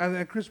 he's alright. And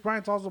then Chris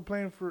Bryant's also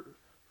playing for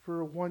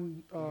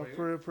one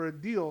for a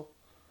deal,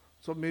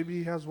 so maybe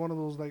he has one of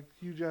those like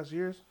huge ass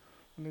years,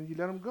 and then you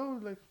let him go.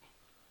 Like,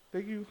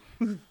 thank you.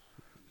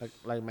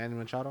 Like Manny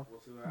Machado.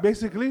 We'll see what happens.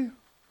 Basically,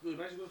 Dude,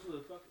 imagine go to the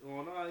fuck.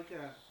 Well, no, he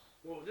can't.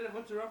 Well, didn't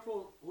Hunter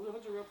Renfroe? Who did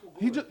Hunter Renfroe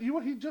go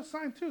with? he just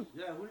signed too.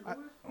 Yeah, who did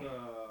he go with?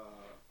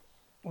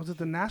 Was it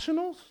the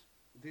Nationals?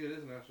 I think it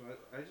is national.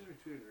 I just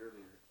retweeted it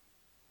earlier.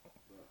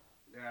 But,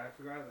 yeah, I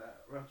forgot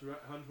that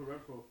Hunter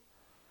Renfroe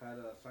had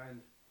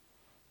signed.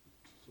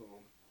 So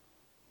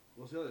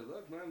we'll see how they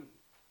look, man.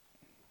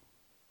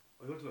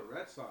 They went to the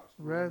Red Sox.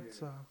 for 1 Red year.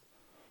 Sox.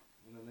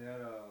 And then they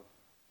had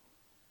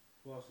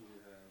who else did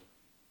they have?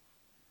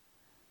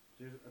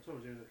 I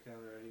told James McCann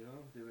already, you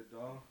know, David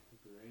Dahl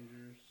with the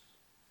Rangers.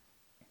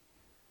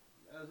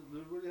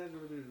 There really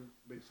hasn't really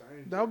big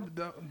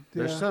signings.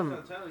 There's Yeah. some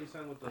Santana, he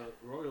signed with the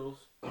Royals.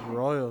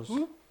 Royals.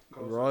 Who?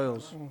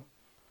 Royals. Oh.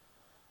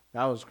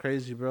 That was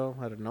crazy, bro.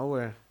 Out of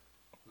nowhere.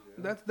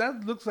 Yeah.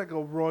 That looks like a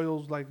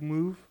Royals like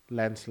move.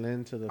 Lance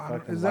Lynn to the I don't-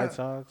 fucking is White that-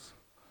 Sox.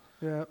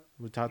 Yeah.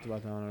 We talked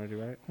about that one already,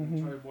 right?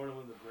 Mhm. Charlie Morton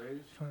with the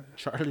Braves.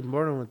 Charlie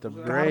Morton with the Who's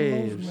that?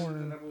 Braves.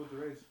 Morton. What happened with the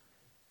Rays?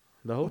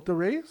 The who? With the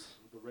Rays.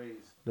 With the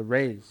Rays. The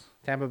Rays.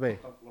 Tampa Bay.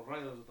 Los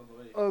Rayos with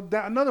Tampa Bay.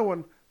 That another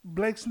one.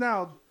 Blake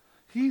Snell.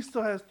 He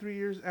still has 3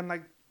 years and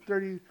like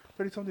 30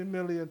 something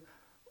million.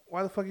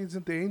 Why the fuck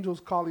isn't the Angels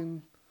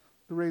calling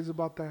the Rays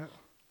about that?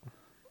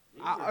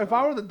 If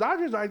I were the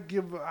Dodgers, I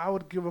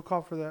would give a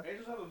call for that.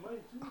 Angels have the money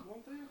too,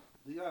 won't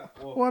they? They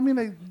got, Well, I mean,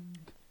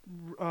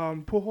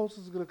 like, Pujols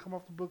is gonna come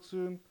off the book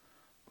soon.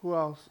 Who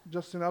else?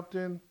 Justin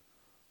Upton.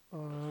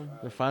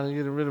 They're finally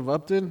getting rid of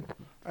Upton.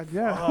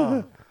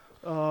 Yeah.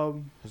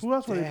 Who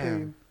else were they Damn.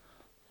 paying?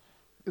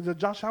 Is the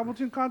Josh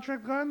Hamilton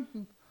contract gone?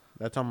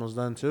 That's almost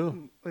done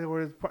too.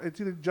 Or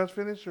it's either just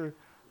finished or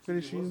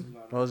finishing.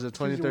 What was it,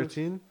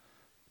 2013?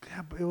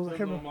 Yeah, but it was. I Like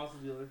can't no remember. monster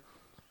dealer.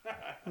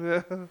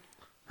 Yeah.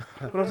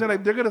 But I'm saying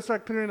like they're gonna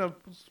start clearing up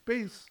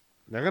space.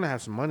 They're gonna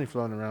have some money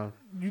flowing around.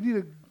 You need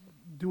to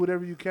do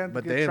whatever you can.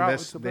 But to they get Trout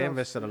invest. with the They Bills.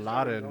 invested a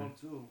lot in. Going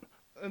too.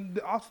 And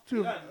also They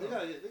too,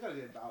 gotta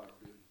get Bauer,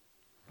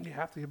 dude. you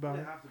have to get Bauer.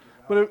 They have to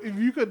get But Bauer.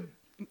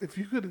 if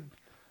you could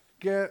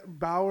get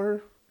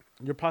Bauer,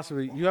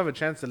 You have a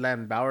chance to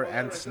land Bauer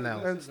and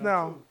Snell. And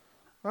Snell.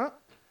 Huh?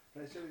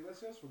 Can I say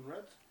Iglesias from the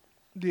Reds?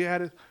 They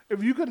had it.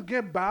 If you could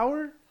get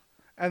Bauer,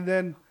 and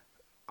then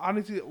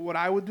honestly, what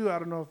I would do, I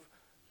don't know if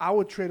I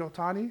would trade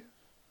Otani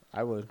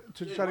I would.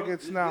 to try to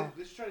get Snell.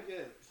 Let's try to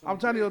get. I'm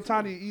telling you,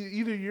 Otani,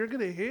 either you're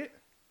gonna hit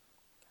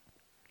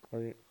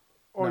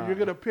or Nah. you're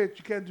gonna pitch.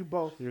 You can't do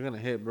both. You're gonna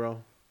hit,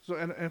 bro. So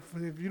and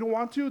if you don't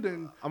want to,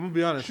 then I'm gonna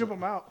be honest. ship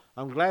him out.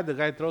 I'm glad the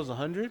guy throws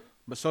 100,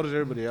 but so does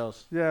everybody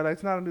else. Yeah,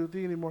 that's not a new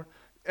thing anymore.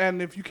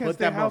 And if you can't Put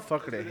stay that healthy,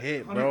 motherfucker to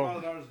hit, 100 bro.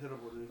 miles an hour is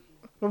hittable, dude.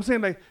 I'm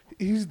saying like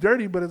he's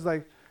dirty, but it's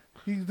like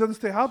he doesn't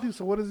stay healthy.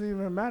 So what does it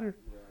even matter?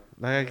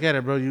 Like I get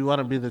it, bro. You want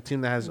to be the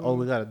team that has, oh,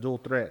 we got a dual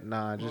threat.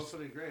 Nah, Well, just.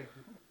 Sonny Gray.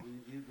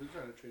 We're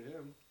trying to trade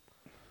him.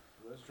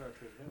 Let's try to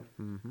trade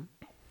him.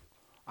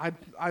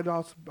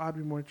 I'd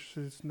be more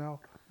interested in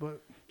Snell,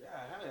 but Yeah,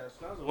 hell yeah.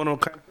 Snell's a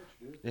one-of-a-kind pitcher,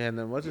 dude. Yeah, and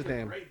then what's his He's a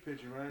name? great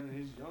pitcher, man. And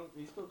he's young.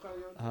 He's still kind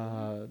of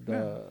young.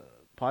 The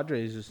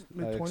Padres just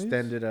Mid-twenties?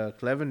 extended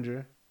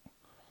Clevenger.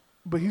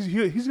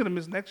 he's gonna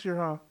miss next year,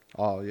 huh?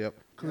 Oh, yep.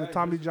 Because of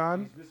Tommy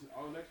John. He's missing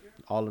all next year?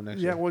 All of next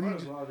Yeah, year. well Might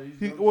as well,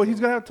 dude. he's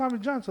gonna have Tommy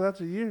John, so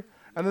that's a year.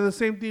 And then the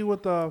same thing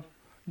with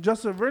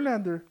Justin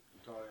Verlander.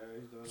 Oh, yeah,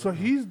 he's done. So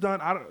he's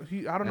done. I don't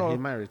And know. he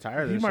might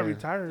retire. He this might year.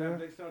 retire. Damn, Yeah.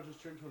 Blake Snell just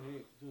turned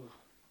 28, too.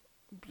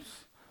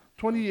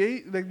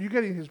 28. Like you're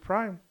getting his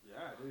prime Yeah,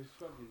 dude, he's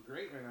fucking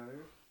great right now,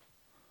 dude.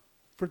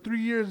 for 3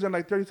 years and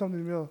like 30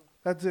 something mil.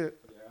 That's it.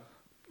 Yeah.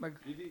 Like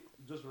You think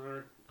just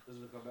for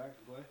is it come back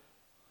and play?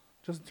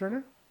 Justin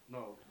Turner.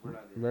 No, we're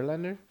not doing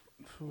Verlander?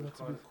 Phew, it. that's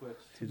a Call big, it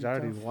quits. He's be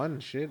already tough. won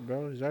shit,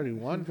 bro. He's already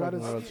won He got fucking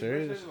his- World He's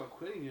Series. about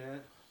quitting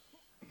yet.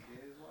 Yeah,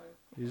 his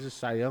wife. He's a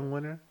Cy Young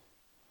winner.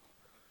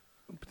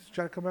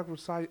 try to come back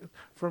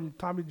from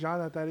Tommy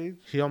John at that age.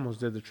 He almost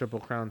did the Triple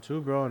Crown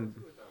too, bro. And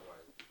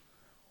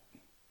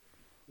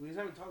He's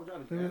having Tommy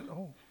John Maybe,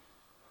 again.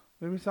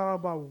 maybe it's not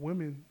about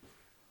women.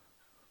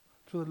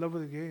 To the love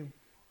of the game.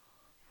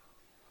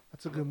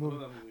 That's a good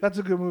movie. That's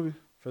a good movie.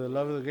 for the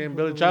love of the game,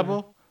 Billy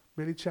Chappell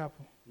Billy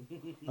Chappell.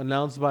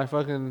 announced by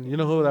fucking. You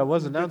know who that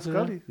was Vince announcing?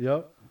 Scully. Him?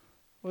 Yep.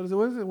 What is it?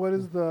 What is it? What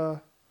is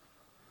the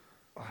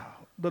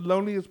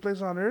loneliest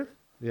place on earth?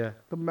 Yeah.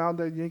 The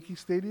mound at Yankee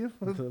Stadium.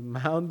 The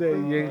Mound at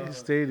Yankee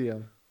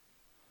Stadium.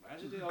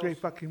 Imagine they all- Great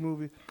fucking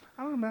movie.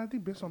 I don't know, man. I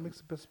think baseball makes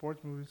the best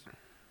sports movies.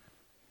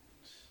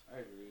 I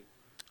agree.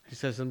 He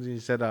said something. He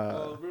said,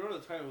 Remember the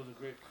time it was a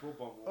great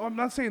football movie. Oh, I'm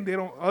not saying they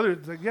don't.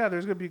 Others like yeah,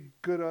 there's gonna be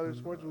good other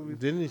sports movies.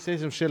 didn't he say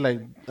some shit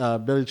like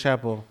Billy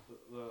Chappell?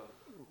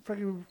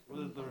 Fucking What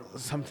is the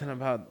Something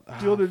about.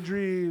 Field of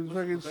Dreams,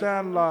 fucking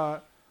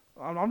Sandlot.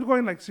 I'm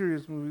going like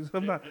serious movies.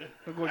 I'm not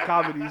going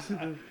comedies.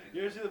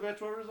 You ever see the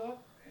Bench Warmers though?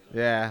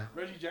 Yeah.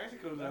 Reggie Jackson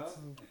comes out.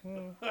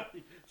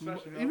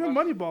 Smashing Even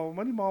out. Moneyball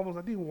almost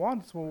I think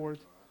won some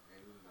awards.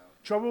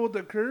 Trouble with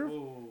the Curve.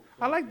 Oh,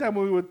 I like that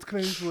movie with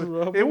Clint Eastwood.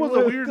 Trouble It was a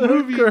with weird the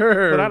movie,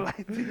 Curve. but I liked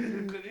it.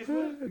 Clint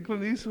Eastwood?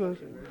 Clint Eastwood,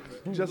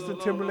 Justin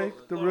Little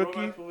Timberlake, The romance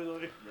Rookie. movie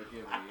though.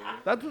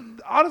 That's what,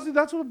 honestly,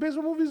 that's what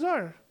baseball movies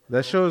are.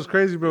 That show is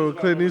crazy, bro. With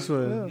Clint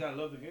Eastwood. You gotta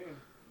love the game.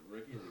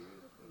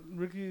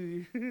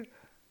 Rookie,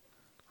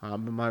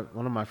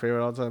 One of my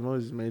favorite all-time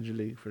movies is Major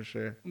League for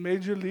sure.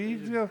 Major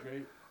League, yeah.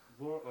 Great.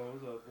 Bull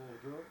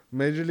Durham?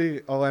 Major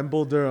League. Oh, and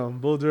Bull Durham.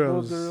 Bull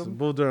Durham's Durham.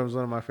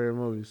 one of my favorite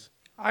movies.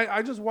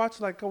 I just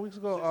watched like a couple weeks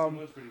ago.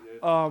 61's pretty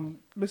good.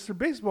 Mr.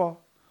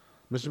 Baseball.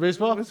 Mr.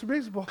 Baseball. Mr.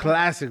 Baseball.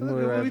 Classic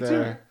movie right Me too.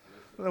 there.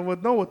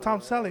 With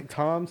Tom Selleck.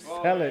 Tom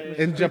Oh, Selleck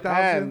yeah, in 3000.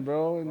 Japan,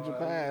 bro. In Let's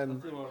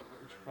Japan. see about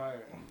Rich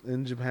Pryor.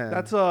 In Japan.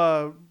 That's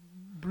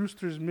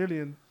Brewster's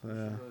Million. Yeah.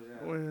 Yeah.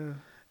 Where-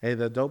 Hey,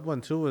 the dope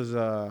one too was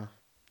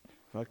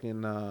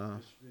fucking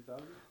 3000?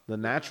 The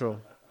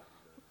Natural.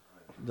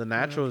 The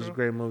Natural is a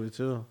great movie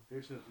too.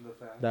 Here's the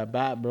fan. That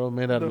bat, bro,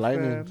 made out of The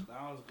lightning. Fan.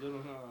 That was a good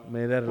one, huh?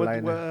 Made out of With,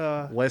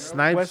 lightning. Wes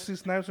Snipes. Wesley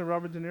Snipes and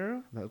Robert De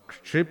Niro.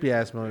 Trippy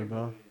ass movie,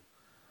 bro.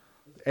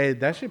 Hey,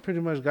 that shit pretty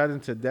much got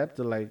into depth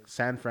to like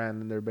San Fran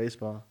in their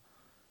baseball.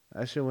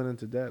 That shit went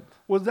into depth.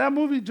 Was that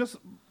movie just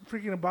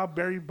freaking about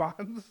Barry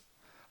Bonds,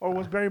 or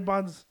was Barry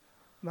Bonds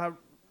not?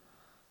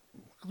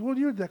 'Cause what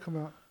year did that come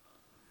out?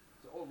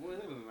 Oh, what is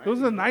it, It was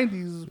in the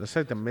 '90s That's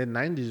like the mid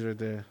 '90s right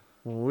there.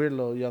 When we were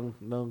little youngins.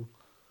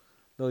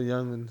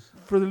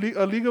 for the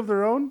A League of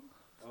Their Own.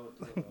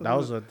 That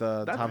was with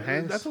Tom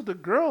Hanks. That's with the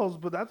girls,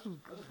 but that's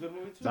That's a good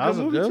movie, too. That was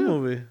a movie, good too.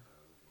 movie.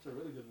 It's a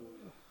really good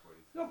movie.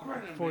 No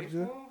crying in Fortune.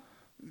 baseball.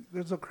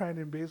 there's no crying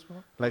in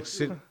baseball. Like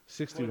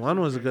 61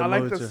 was a good I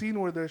like movie the too. scene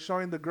where they're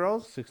showing the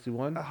girls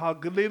 61. how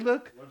good they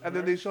look, Roger and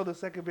then they Maris? show the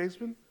second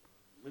baseman.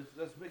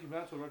 That's Mickey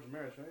Mouse with Roger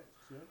Maris,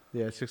 right?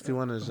 Yeah,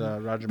 61 is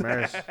Roger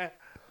Maris.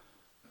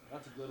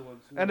 That's a good one,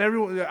 too. And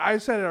everyone, I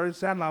said it already,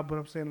 Sandlot, but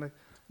I'm saying like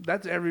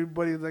that's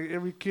everybody's like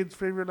every kid's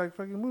favorite like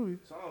fucking movie.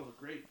 Song was a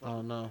great Oh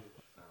fucking no, movie.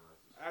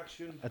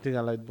 Action. I think I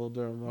like Bull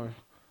Durham more.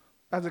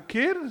 As a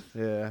kid,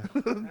 Yeah,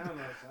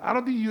 I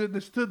don't think you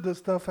understood the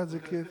stuff as a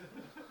kid.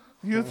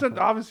 You understand,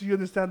 obviously you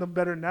understand them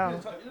better now.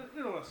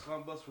 You know what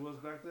Slumbuster was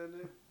back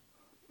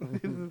then,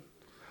 dude?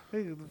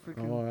 Hey, the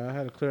freaking, oh, I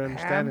had a clear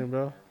understanding,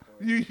 bro.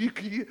 you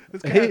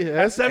this guy, Hey,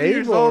 that's 7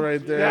 years Abel old.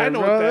 right there. Yeah, I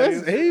know bro. what that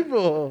That's is.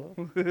 Abel.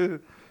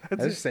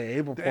 That's I it. just say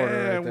Abel Porter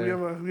right Damn,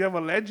 there. we have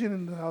a legend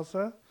in the house,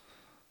 huh?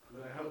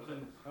 Like, how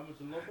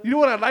Hamilton Lopez. You know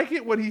what I like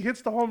it when he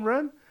hits the home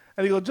run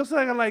and he goes just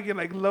like I like it,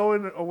 like low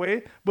and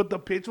away, but the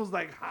pitch was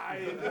like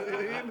high.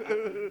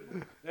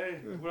 Hey,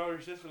 we're over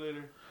your sister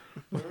later.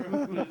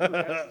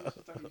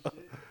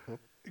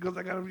 He goes,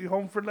 I gotta be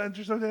home for lunch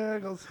or something. He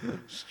goes,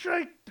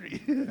 strike 3.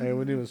 Hey,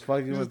 when he was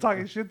fucking He was with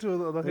talking shit to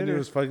the when he hitter.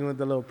 was fucking with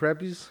the little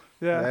preppies.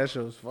 Yeah. That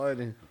shit was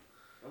funny.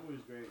 That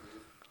movie's great,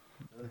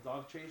 dude. The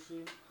dog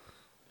chasing.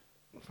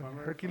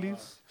 Farmer,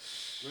 Hercules.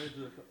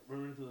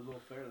 We're into the little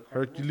fair. The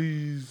carnival,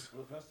 Hercules.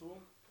 Little festival.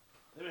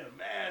 They made a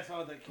mad song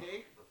with that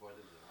cake.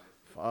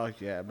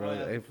 Fuck yeah, bro. Oh,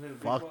 yeah, Hey, played a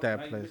fuck baseball that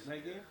night- place.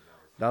 night game.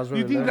 That was You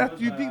really think lit.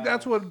 that you think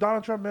that's what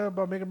Donald Trump meant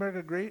about Make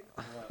America Great?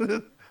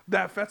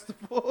 That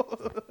festival.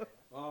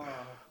 Oh,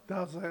 That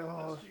was like,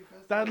 oh,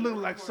 that looked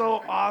like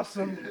so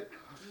awesome.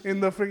 In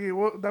the freaking,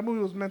 what, that movie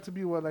was meant to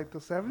be what, like the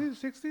 70s,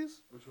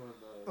 60s? which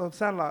one?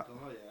 Sandlot.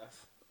 Oh yeah.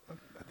 I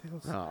think it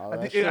was. No, I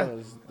that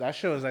think-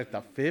 shit was like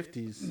the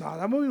 50s. No,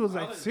 that movie was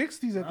like Around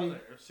 60s, I Around think.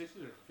 there,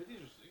 60s or 50s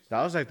or 60s.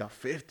 That was like the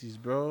 50s,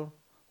 bro.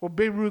 Well,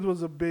 Babe Ruth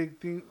was a big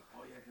thing.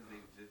 Oh yeah, because they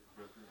just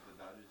the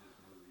Dodgers just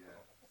moved.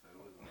 Yeah, so it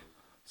was like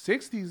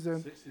 60s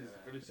then. 60s,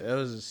 early 60s. It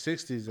was the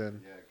 60s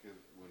then. yeah, because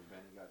when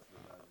Benny got to the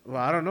Dodgers.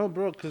 Well, I don't know,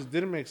 bro, because it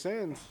didn't make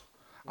sense.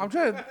 I'm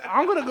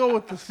gonna go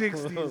with the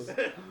 60s.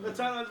 The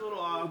timeline's a little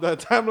off. The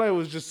timeline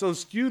was just so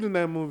skewed in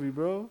that movie,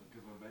 bro.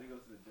 Because when Benny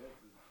goes to the Jets,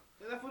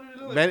 Yeah, that footage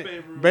look like Benny,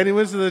 Babe Ruth. Benny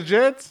went to the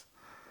Jets?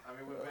 I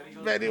mean when Benny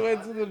goes Benny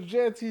went to the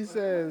Jets, he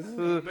says.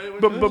 Benny went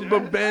to the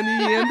Jets.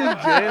 Benny and the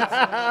Jets.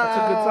 That's a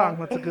good song.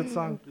 That's a good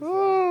song.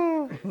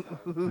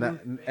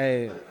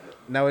 Hey,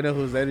 now we know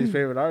who's Eddie's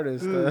favorite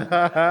artist. You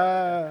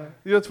know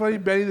what's funny?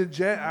 Benny the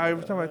Jet.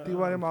 Every time I think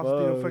about him, I was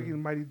thinking of Fuck.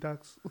 fucking Mighty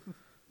Ducks.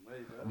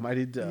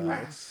 Mighty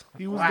Ducks.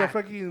 He was the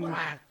fucking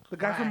the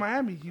guy from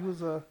Miami. He was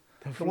the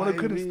one who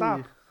couldn't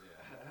stop.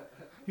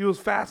 He was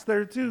fast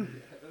there too.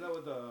 Isn't that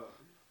with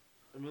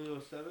Emilio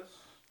Estevez?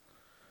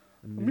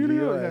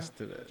 Emilio, yeah.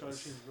 Estevez. Charlie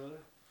Sheen's brother?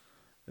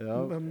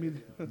 Yep.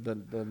 Emilio,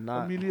 The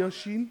not Emilio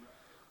Sheen.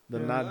 the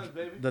yeah. not Nice,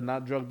 baby. the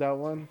not drugged out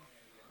one.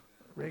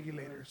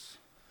 Regulators.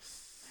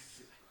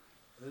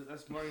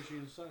 That's Martin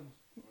Sheen's son.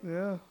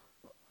 Yeah.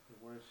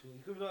 Martin Sheen.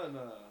 He comes out in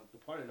The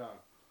Party Dog.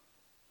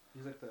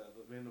 He's like the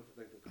man of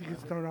like the He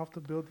gets thrown off the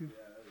building.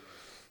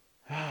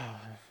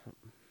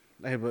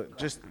 Hey, but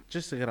just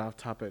to get off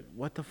topic,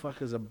 what the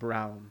fuck is a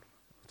brown?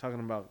 Talking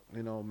about,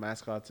 you know,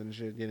 mascots and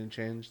shit getting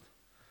changed.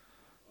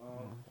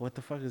 What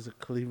the fuck is a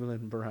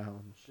Cleveland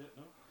Brown? Shit,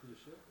 no? He's a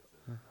shit.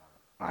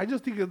 I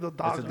just think it's the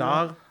dog. It's a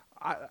dog?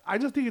 I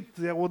just think it's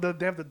yeah. Well,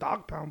 they have the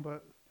dog pound,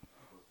 but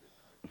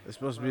It's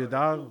supposed to be a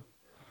dog?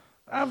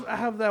 I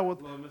have that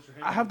with Little Mr.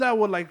 I have that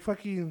with like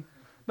fucking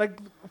like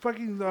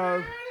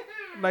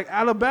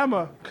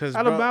Alabama. 'Cause, bro-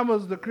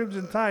 Alabama's the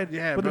Crimson Tide.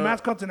 Yeah, but bro. the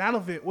mascot's an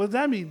elephant. What does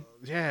that mean?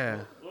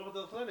 Yeah. What about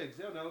the Athletics?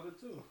 They have an elephant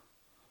too.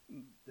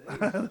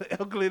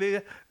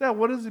 Euclid. Yeah.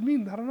 What does it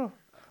mean? I don't know.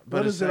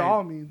 What it's does it like-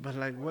 all mean? But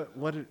like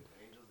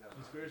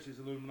Conspiracies,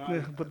 Illuminati.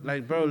 Yeah, but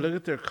like bro, look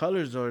at their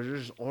colors though. They're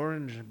just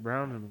orange,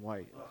 brown, and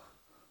white.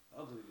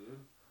 Ugly,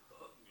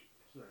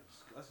 dude.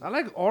 I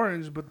like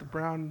orange, but the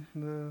brown.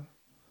 No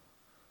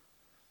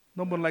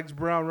one likes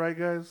brown, right,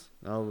 guys?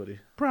 Nobody.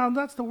 Brown,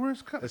 that's the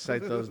worst color. It's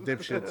like those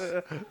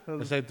dipshits.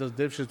 It's like those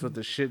dipshits with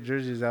the shit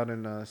jerseys out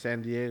in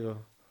San Diego.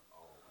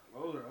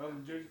 Oh, they're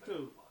ugly jerseys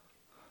too.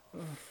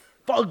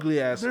 Fugly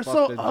ass. They're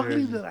fucked so up ugly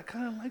jerseys. that I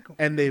kind of like them.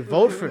 And they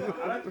vote for.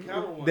 I like the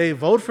cowboy ones. They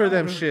vote for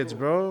them shits,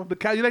 bro.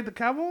 You like the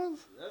cowboy ones?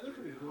 Yeah, they're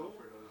pretty cool.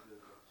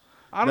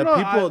 I The don't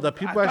know. people,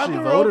 I thought actually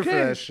they were voted for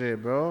okay. that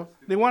shit, bro.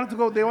 They want to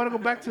go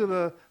back to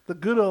the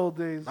good old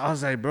days. I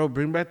was like, bro,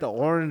 bring back the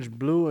orange,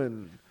 blue,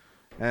 and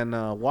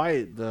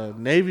white, the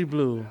navy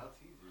blue.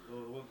 The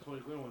one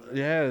 20 Quinn ones. Right?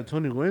 Yeah, the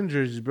Tony Gwynn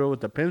jerseys, bro,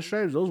 with the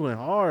pinstripes. Those went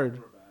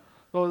hard.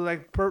 Those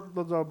like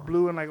those are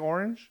blue and like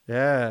orange.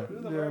 Yeah, Those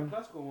are the very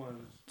classical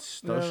ones.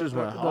 those Yeah, shits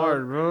went the-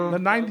 hard, bro. The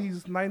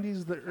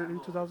 '90s, the early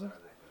 2000s. The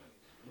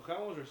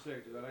cowboy ones are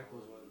sick, dude. I like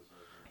those ones.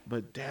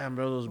 But damn,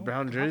 bro, those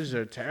brown jerseys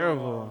are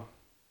terrible.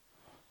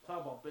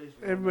 Talk about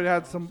baseball. Everybody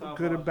had some Talk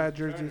good about and bad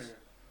Turner. jerseys.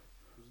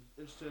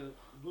 Interested,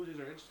 Blue Jays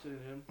are interested in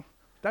him.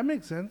 That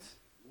makes sense.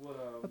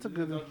 What, That's a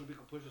do you good think Dodgers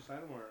can push to sign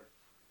him or?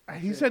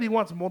 He said he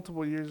wants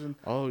multiple years, and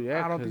Oh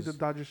yeah, I don't think the because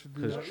Dodgers should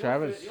do 'cause that.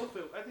 Travis- He'll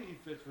fit, I think he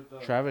fits with the.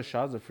 Travis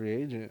Shaw's a free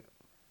agent,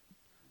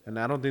 and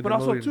I don't think. But the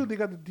also movie- too, they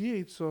got the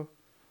DH. So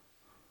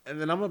And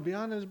then I'm gonna be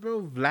honest,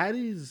 bro.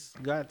 Vladdy's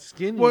got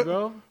skinny, What-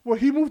 bro. well,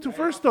 he moved to Hey,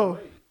 first lost though.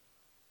 weight.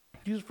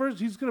 He's first.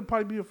 He's gonna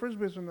probably be a first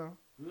baseman now.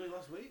 You really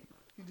lost weight?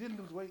 He did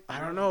lose weight. I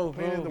don't know,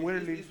 Playing in the bro. winter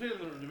He's league. playing in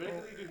the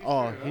Dominican League.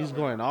 Oh, tearing it he's up,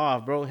 going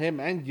off, bro. Him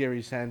and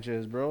Gary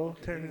Sanchez, bro.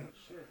 Tearing it.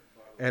 Shit.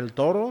 El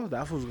Toro,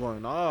 that was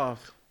going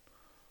off.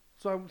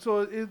 So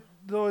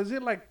is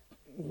it like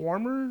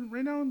warmer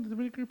right now in the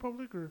Dominican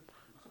Republic, or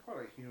It's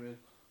probably humid.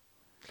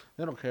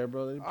 They don't care,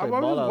 bro. They play I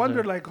ball always out wonder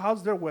there. like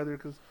how's their weather?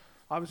 Because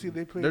obviously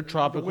they play. They're the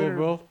tropical, winter,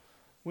 bro.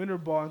 Winter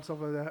ball and stuff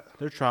like that.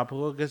 They're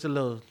tropical. Gets a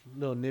little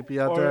nippy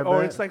out there.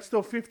 Or I it's bet. like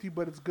still 50,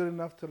 but it's good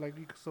enough to like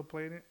you can still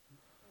play in it.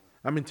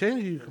 I mean,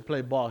 technically, you can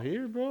play ball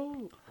here,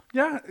 bro.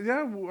 Yeah.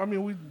 I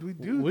mean, we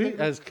do. We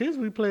as kids,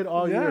 we played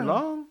all year Yeah.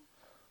 long.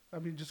 I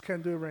mean, just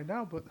can't do it right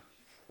now. But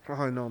Oh,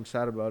 I know I'm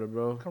sad about it,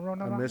 bro.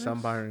 Corona I miss virus?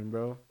 umpiring,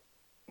 bro.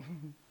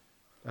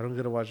 I don't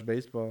get to watch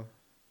baseball.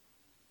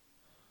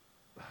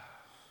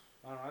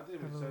 I don't know. I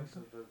think it makes sense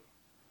that the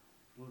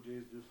Blue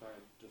Jays do sign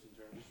Justin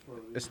Turner just for a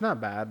reason. It's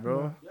not bad,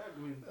 bro. Yeah, I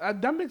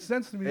mean, that makes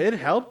sense to me. It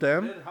helped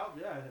them. it'd help.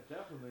 Yeah,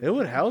 definitely. It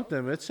would help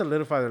them. It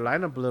solidify their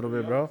lineup a little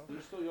bit, bro.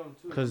 They're still young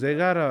too. Cause they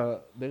got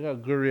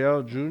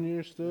Gurriel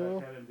Jr. still.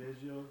 Got Kevin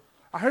Biggio.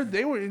 I heard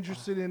they were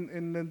interested in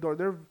Lindor.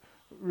 They're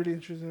really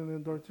interested in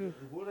Lindor too.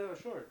 Who would have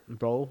a short?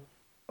 Bro,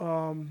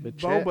 Bo,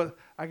 Bichette. but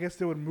I guess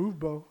they would move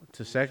Bo.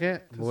 to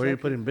second. To Where you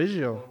second. putting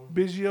Biggio?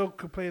 Biggio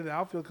could play the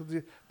outfield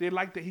because they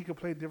like that he could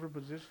play different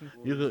positions.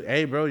 You could,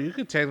 hey, bro, you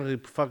could technically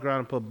fuck around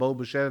and put Bo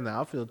Bichette in the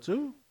outfield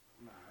too,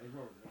 Nah, he's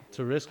more than that.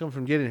 to risk him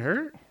from getting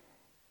hurt.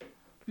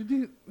 You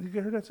think he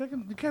get hurt at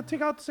second? You can't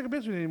take out the second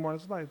baseman anymore.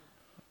 It's like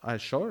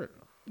Short.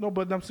 no,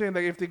 but I'm saying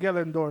like if they get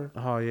Lindor,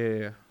 Oh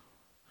yeah.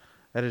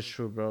 That is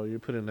true, bro. You're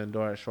putting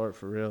Lindor at short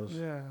for reals.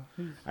 yeah,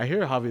 I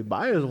hear Javi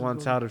Baez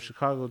wants out of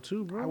Chicago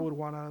too, I bro. would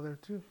want out of there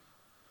too.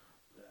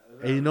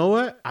 Hey, you know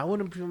what? I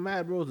wouldn't feel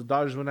mad, bro, if the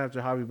Dodgers went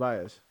after Javi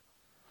Baez.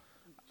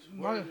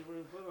 Where Long, did you put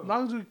him? as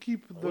long as we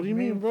keep the What do you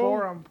main mean, bro?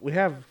 four on We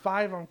have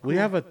 5 on. we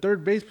cool. have a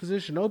third base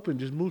position open.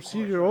 Just move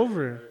Seager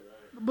over.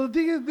 But the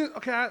thing is,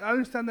 okay, I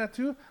understand that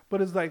too.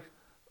 But it's like,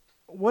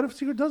 what if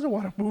Seager doesn't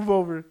want to move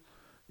over?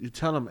 You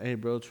tell him, hey,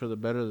 bro, it's for the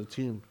better of the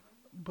team.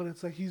 But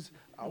it's like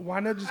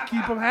why not just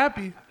keep him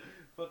happy?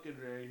 Fucking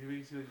Ray. He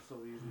makes it look so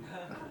easy.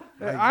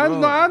 Like, I bro.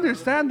 no, I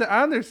understand that.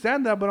 I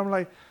understand that, but I'm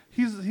like,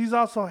 he's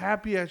also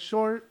happy at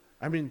short.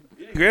 I mean,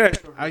 Great.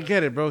 I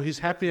get it, bro. He's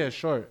happy at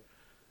short,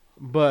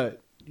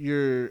 but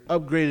you're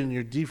upgrading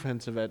your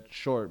defensive at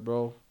short,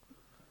 bro.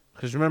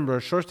 Because remember,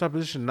 a shortstop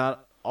position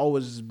not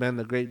always been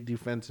a great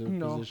defensive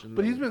No, position.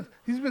 but though.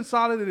 he's been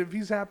solid, and if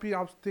he's happy,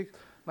 I'll stick.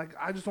 Like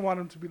I just don't want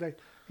him to be like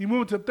he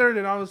moved to third,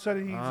 and all of a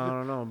sudden he's I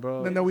don't know,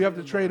 bro. then we have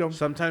to trade him.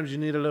 Sometimes you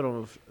need a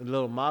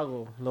little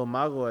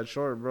mago at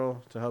short,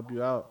 bro, to help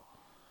you out.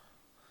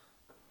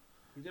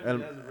 He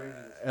definitely has a range.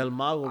 El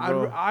Mago,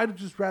 bro. I'd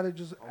just rather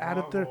just add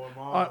a third.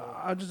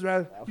 I'd just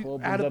rather That fool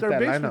add a opens third up that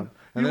baseman. lineup. You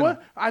And know then-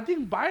 what? I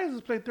think Baez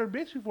has played third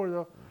base before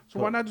though, so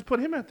why Put- not just put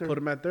him at third? Put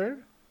him at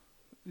third.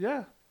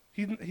 Yeah,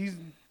 he's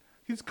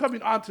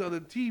coming onto other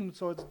teams,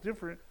 so it's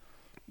different.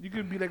 You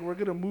could be like, we're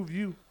gonna move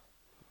you.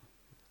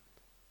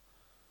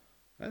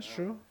 That's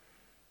true.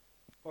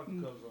 Fuck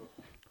the Cubs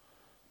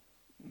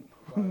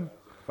though.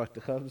 Fuck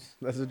the Cubs.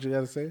 That's what you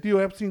gotta say. Theo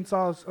Epstein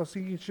saw a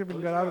sinking ship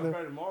and got out of there.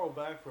 Brandon Morrow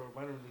back for a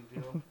minor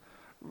league deal.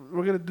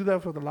 We're gonna do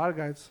that for a lot of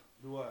guys.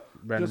 Do what?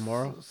 Brandon Just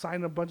Morrow.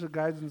 sign a bunch of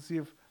guys and see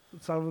if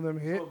some of them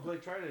hit. Oh,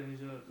 Blake Trinan, he's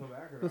gonna come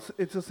back or not?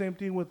 It's the same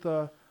thing with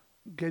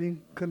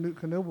getting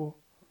Knievel.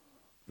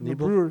 The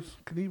Nebo. Brewers,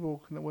 Knievel,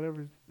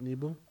 whatever,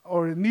 Nebo.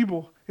 or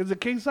Nebo. Is the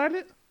K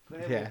silent?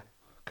 Yeah.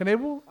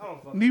 Knebel? I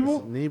don't fuck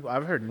Nebo? Nebo.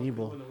 I've heard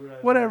Nebo.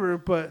 Whatever,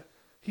 but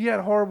he had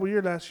a horrible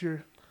year last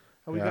year,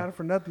 and we Yeah. got it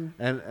for nothing.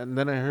 And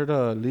then I heard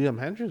Liam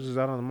Hendricks is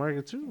out on the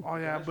market too. Oh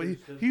yeah, That's but what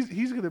he said.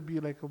 he's gonna be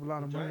like a lot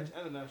The of money. Giants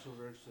and the Nationals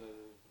are interested.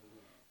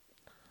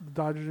 The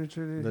Dodgers are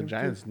interested in The him,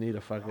 Giants need a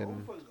I fucking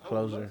would love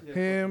closer. to get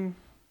Him,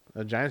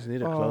 The Giants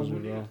need a Um, closer, We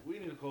bro.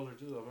 need a closer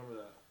too. I remember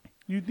that.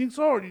 you think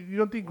so, or you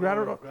don't think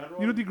Gratterall? Gratterall?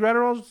 You don't think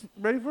Gratterall's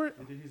ready for it?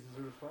 You think he's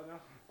deserves a spot now?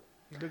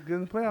 They're good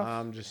in the playoffs.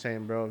 I'm just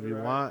saying, bro. If you You're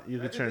right. want, you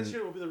I could think turn this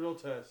year will be the real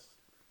test.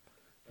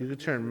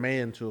 May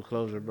into a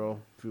closer, bro.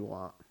 If you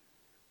want,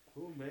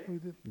 Who May? We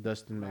did.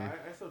 Dustin May.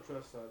 I still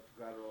trust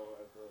Gratterall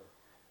at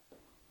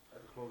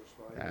the closer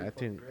spot. Yeah, He's I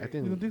think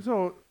fucking You don't great. think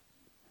so?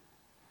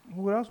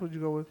 Who else would you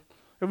go with?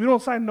 If you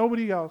don't sign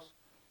nobody else,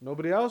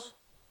 Nobody else.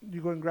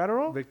 you going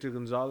Gratterall Victor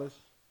Gonzalez.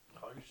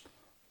 Oh,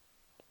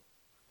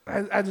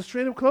 you're as a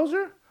straight up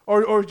closer,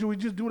 or do we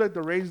just do like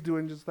the Rays do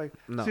and just like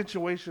No.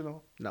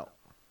 situational? No.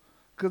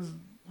 Because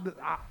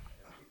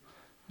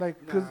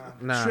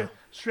Nah.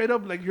 straight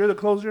up like you're the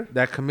closer.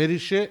 That committee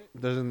shit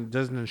doesn't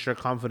ensure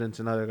confidence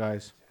in other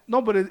guys.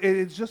 No, but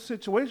it's just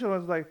situational.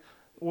 It's like,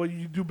 well,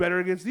 you do better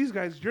against these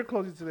guys. You're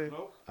closing today.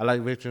 Nope. I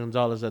like Victor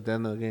Gonzalez at the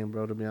end of the game,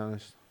 bro. To be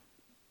honest,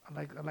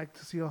 I like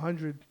to see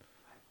 100.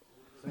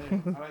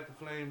 Same. I like the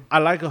flame. I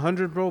like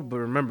 100, bro. But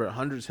remember,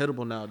 100's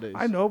hittable nowadays.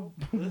 I know.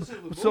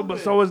 Listen, with But movement.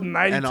 so is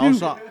 92. And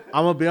also,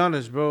 I'm gonna be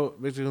honest, bro.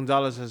 Victor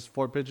Gonzalez has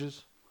 4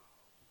 pitches.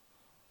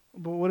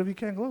 But what if he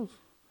can't close?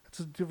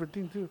 It's a different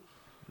thing too.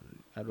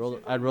 I'd roll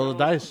the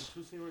dice.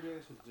 Two-seamer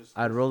days is just-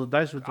 I'd roll the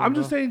dice with him. I'm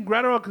just bro. saying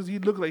Gratterall because he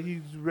looked like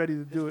he's ready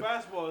to do His it,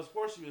 fastball, his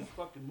four-seamer is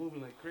fucking moving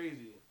like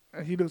crazy.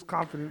 and he looks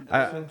confident.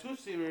 The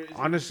two-seamer is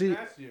honestly,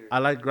 nastier. I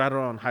like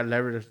Gratterall on high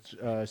leverage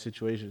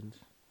situations.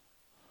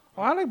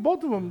 Oh, I like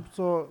both of them,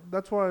 so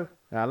that's why.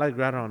 Yeah, I like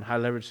Gratterall on high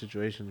leverage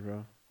situations,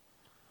 bro.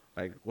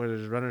 Like where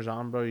there's runners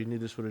on, bro. You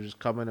need this one to just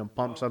come in and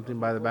pump something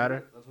by the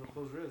batter. That's what a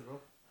closer is,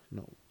 bro.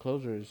 No,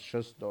 closer is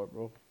just the door,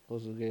 bro.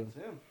 Close the game.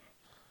 That's him.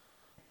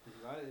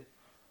 I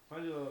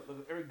find you like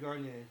Eric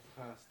Gagne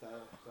kind of style,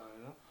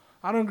 you know?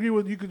 I don't agree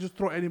with you could just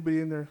throw anybody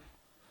in there,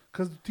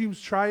 because the teams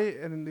try it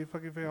and then they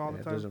fucking fail all Yeah,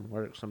 the it time. doesn't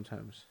work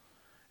sometimes.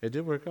 It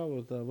did work out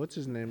with what's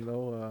his name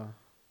though?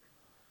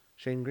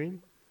 Shane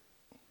Green.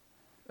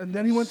 And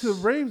then he went to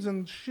the Braves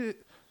and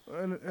shit,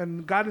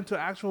 and got into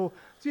actual.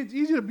 See, it's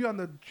easy to be on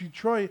the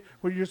Detroit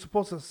where you're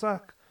supposed to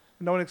suck.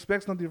 And no one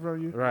expects nothing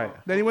from you. Right.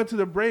 Then he went to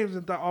the Braves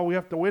and thought, oh, we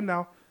have to win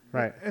now.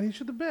 Right. And he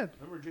shit the bed.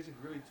 Remember Jason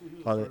Grilly too? He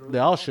was Oh, a starter, they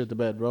all shit the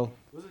bed, bro.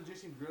 Wasn't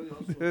Jason Grilly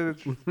also?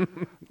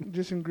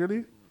 Jason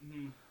Grilly.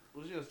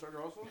 Was he a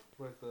starter also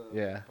with the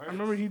Yeah. Pirates? I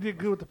remember he did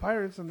good with the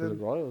Pirates, and For the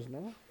then Royals, no?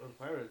 Or the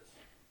Pirates.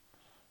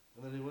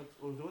 And then he went.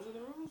 Was it the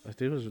Royals? I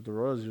think it was with the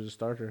Royals. He was a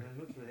starter. And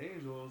he went to the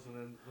Angels, and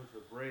then went to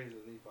the Braves,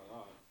 and then he fell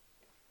off.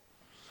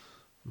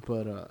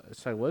 But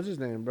it's like, what's his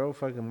name, bro?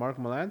 Fucking Mark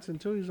Melanson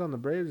too. He's on the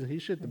Braves and he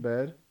shit the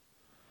bed.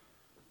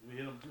 We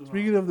hit him too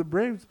speaking of the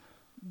Braves,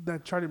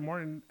 that Charlie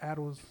Morton ad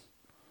was.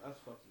 That's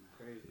fucking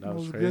crazy. That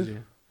was was crazy.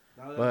 good.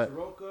 Now that But-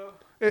 Soroka,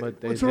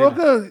 But they With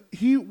Soroka,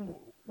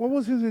 what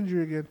was his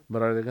injury again?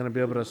 But are they gonna be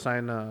able to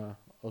sign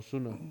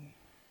Osuna? that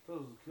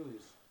was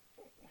Achilles.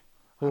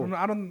 Who?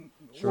 I don't.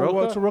 Soroka?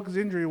 What Soroka's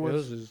injury It was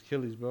was his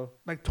Achilles, bro.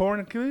 like torn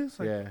Achilles.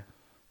 Like, Yeah.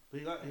 But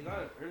he got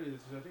it early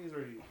this season. I think he's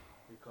already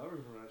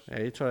recovered from that shit.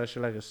 Yeah, he tore that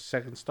shit like a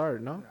second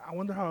start, no? I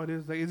wonder how it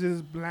is. Like, is it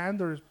his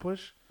bland or his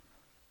push?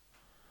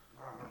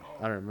 I don't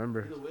know. I don't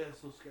remember. Either way,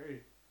 it's so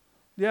scary.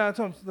 Yeah, that's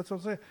what I'm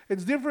saying.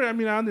 It's different. I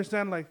mean, I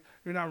understand like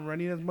you're not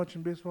running as much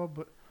in baseball,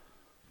 but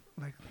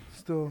like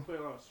still, Put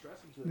a lot of stress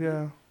into it.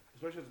 yeah.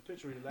 Especially as a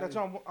pitcher, he That's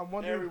landed what I'm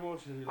every wondering.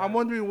 motion. He I'm landed.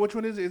 wondering which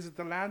one is it? Is it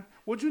the land?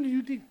 Which one do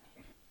you think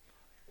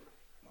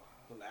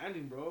The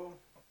landing, bro.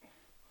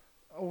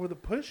 over the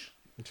push?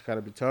 It's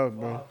gotta be tough,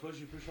 bro. Push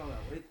on that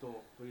weight though,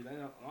 but you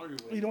land on all your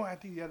weight. You know, I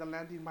think the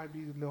landing might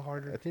be a little I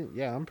harder think,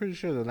 yeah, I'm pretty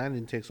sure the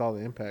landing takes all the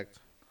impact.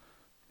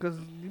 because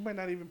you might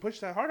not even push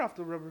that hard off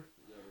the rubber.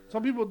 Yeah, yeah.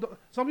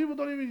 Some people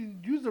don't even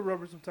use the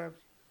rubber sometimes.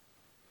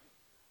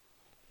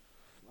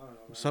 I don't know,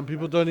 man. Some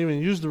people don't even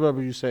use the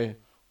rubber, you say.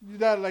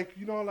 That like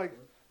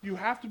you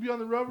have to be on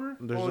the rubber.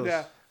 There's Oh,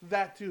 those-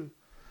 that too.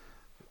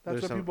 That's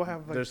There's what some- people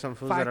have like There's some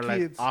foods 5 that are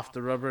kids. like off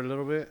the rubber a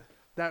little bit.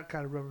 That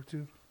kind of rubber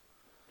too.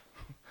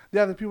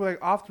 Yeah, the people like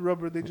off the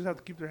rubber, they just have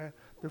to keep their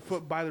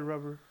foot by the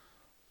rubber.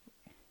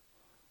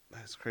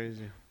 That's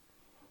crazy.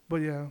 But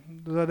yeah,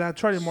 that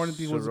Charlie Morton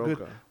thing was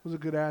Soroka. a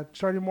good ad.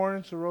 Charlie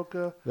Morton,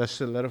 Soroka. That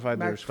solidified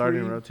their Max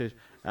starting Fried. rotation.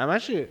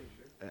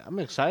 I'm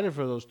excited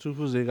for those two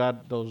fools. They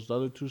got those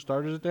other two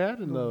starters that they had,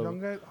 and Those young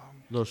guys.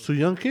 those two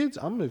young kids.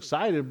 I'm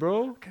excited,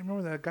 bro. I can't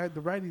remember that guy. The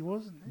righty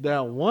wasn't.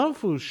 That one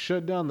fool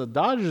shut down the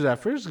Dodgers that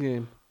first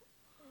game.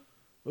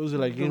 Was it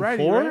like The game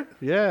righty, 4? right?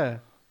 Yeah.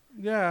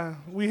 Yeah,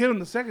 we hit him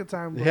the second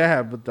time. But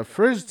Yeah, but the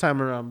first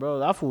time around, bro,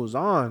 that fool was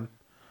on. I'm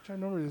trying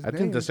to remember his I name.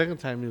 think the second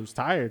time he was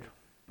tired,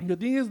 The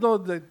thing is though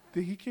that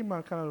he came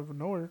out kind of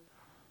nowhere.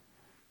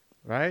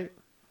 right?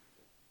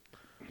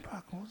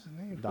 Fuck, what was his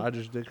name?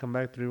 Dodgers did come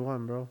back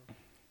 3-1, bro.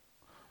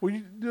 Well,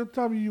 you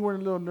tell me you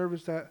weren't a little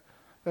nervous that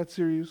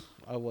series.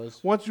 I was.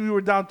 Once we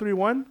were down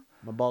 3-1,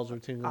 My balls were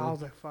tingling. I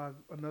was like, fuck,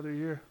 another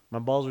year. My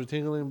balls were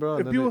tingling, bro. If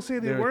and then people say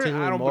they were weren't, I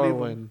tingling don't more believe 'em.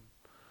 when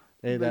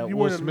hey, That that you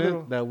Will weren't a Smith,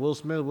 little- that Will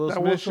Smith That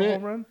Smith Wilson shit.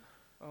 home run.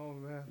 Oh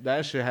man.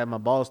 That shit had my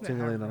balls Yeah,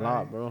 tingling a right.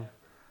 lot, bro.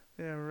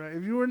 Yeah, right.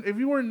 If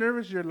you weren't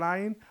nervous, you're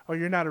lying, or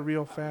you're not a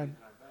real fan.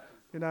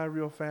 You're not a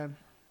real fan.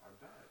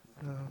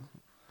 No.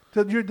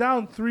 So you're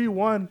down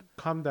 3-1.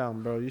 Calm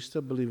down, bro. You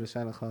still believe in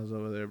Santa Claus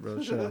over there,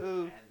 bro. Shut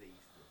up.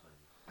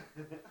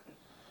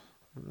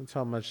 That's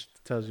how much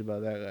it tells you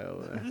about that guy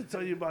over there. I'll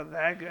tell you about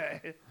that guy.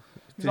 He's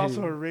Dude.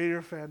 also a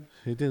Raider fan.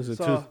 He thinks the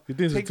So, tooth. He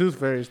thinks take- the tooth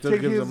fairy still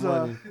take gives him his,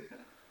 money.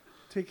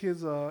 Take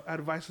his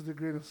advice with a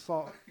grain of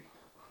salt.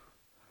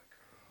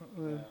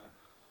 So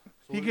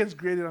He what- gets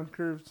graded on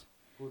curves.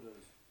 Who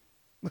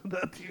does?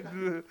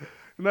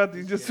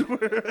 Nothing. Just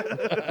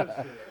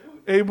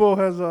Abel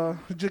has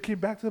just came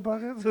back to the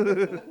podcast.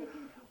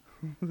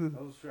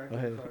 I was distracted. Go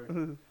ahead.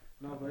 Sorry.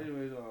 No, but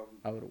anyways,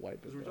 I would have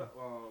wiped as it. we're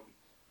Bro.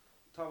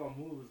 talking about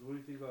moves, what do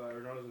you think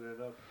Arenado's gonna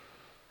end up?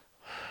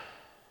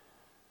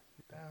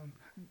 Damn.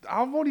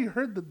 I've only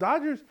heard the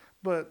Dodgers,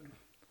 but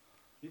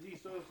You think he's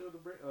still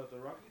the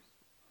Rockies?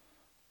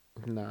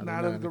 Nah,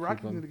 nah, they're the not gonna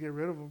Rockies keep need him. to get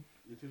rid of him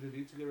You think they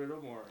need to get rid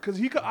of him or because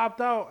he could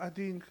opt out. I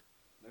think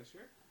next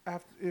year?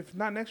 after, if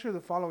not next year, the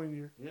following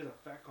year. He has a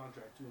fat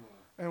contract too,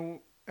 huh?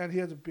 And he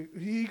has a big.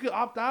 He could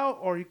opt out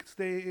or he could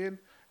stay in,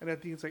 and I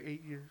think it's like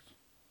 8 years.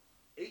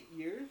 8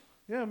 years?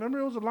 Yeah, remember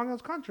it was a long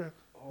ass contract.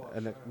 Oh,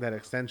 And shit. that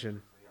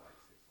extension.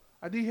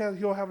 I think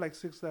he'll have like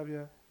 6 left.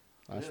 Yeah,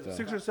 I He has a still.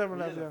 6 or fat- 7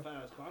 he left. has a Yeah,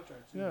 fat ass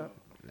contract too. Yeah. huh?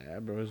 Yeah,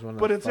 bro. He's one of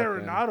but the it's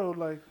fucking- Arenado.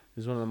 Like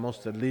He's one of the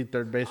most elite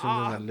third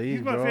basemen in the league,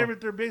 he's my bro.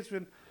 favorite third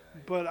baseman.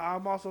 But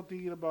I'm also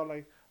thinking about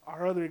like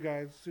our other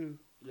guys too.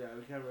 Yeah,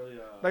 we can't really.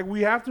 Like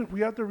we have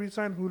to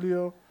re-sign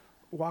Julio,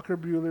 Walker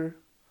Buehler,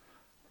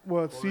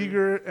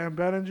 Seager and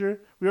Bellinger.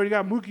 We already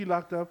got Mookie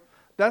locked up.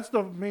 That's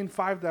the main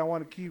 5 that I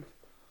want to keep.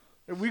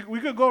 If we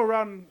could go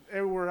around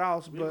everywhere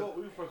else, we but go,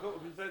 we for a couple,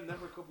 we've been there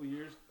for a couple of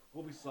years.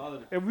 We'll be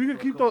solid. if we could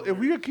for a keep couple those, if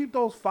we years. could keep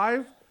those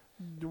 5,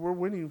 we're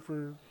winning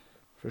for,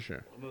 For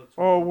sure. Another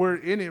two- or we're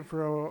in it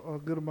for a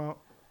good amount.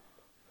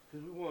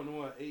 Cause we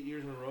won 8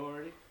 years in a row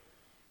already.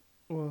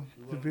 Well,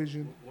 We won-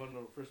 division. Won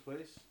the first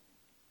place.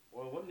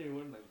 Well, one year we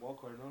won like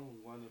wild card. No, we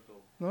won it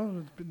though.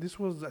 No, this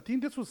was I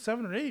think this was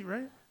 7 or 8,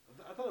 right? I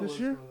I thought it This was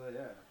year? some of that,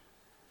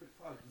 yeah.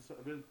 Fuck,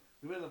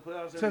 we've been in the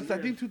playoffs every Since I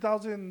year. think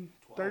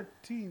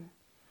 2013.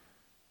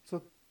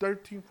 So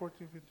 13,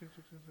 14, 15,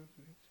 16, 17,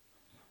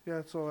 18.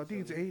 Yeah, so I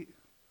think it's 8.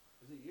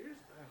 Is it years?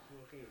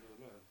 Okay,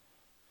 man.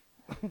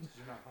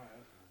 You're not high.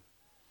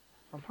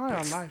 I'm high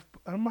on life.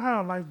 I'm high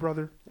on life,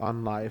 brother.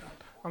 On life.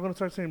 I'm gonna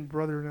start saying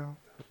brother now,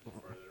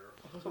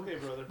 It's okay,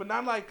 brother. but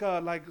not like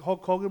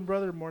Hulk Hogan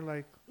brother, more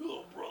like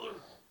Oh, brother.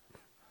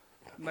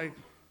 like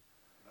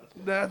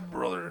that's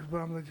brother. But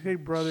I'm like, hey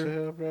brother,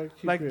 Chill, bro.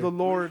 like the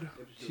Lord.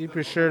 Keep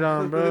your shirt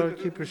on, bro.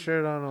 Keep your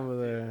shirt on over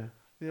there.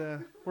 Yeah,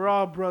 we're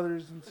all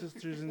brothers and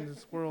sisters in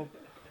this world.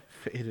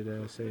 Faded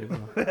ass, say, bro.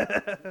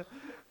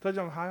 Told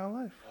you I'm high on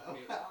life,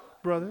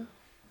 brother.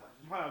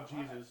 I'm high on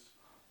Jesus.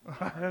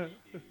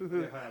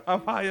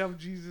 I'm high on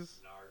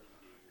Jesus.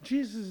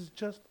 Jesus is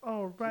just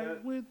all right Yeah.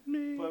 with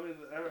me. But I mean,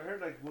 I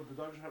heard like what the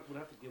Dodgers would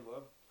have to give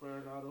up for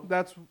Arenado.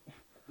 That's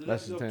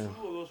That's There's the two thing.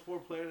 of those 4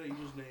 players that you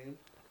just named.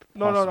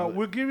 no. Possibly.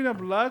 We're giving up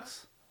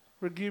Lux.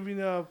 We're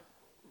giving up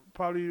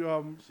probably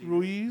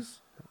Ruiz.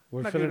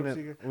 We're Not filling giving up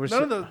it. Seager. We're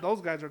None of those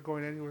guys are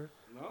going anywhere.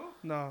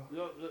 No,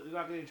 No, they're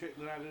not getting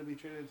they're not going to be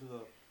traded into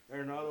the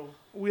Arenado.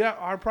 we have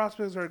our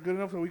prospects are good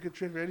enough that we could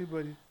trade for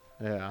anybody.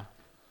 Yeah.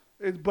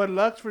 It's but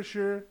Lux for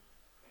sure.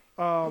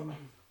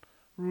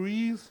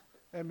 Ruiz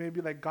and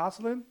maybe like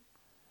Gosselin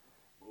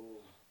Oh.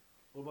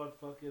 What about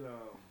fucking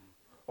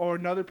or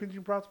another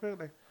pinching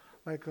prospect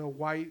like a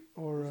White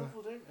or. what's that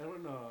fool's name?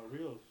 Edwin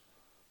Rios.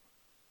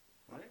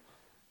 Right?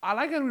 I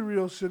like Edwin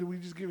Rios. Should we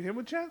just give him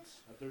a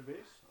chance? At third base.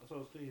 That's what I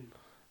was thinking.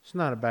 It's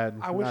not a bad,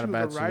 I wish not a he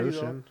bad was a righty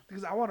solution. though,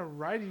 because I want a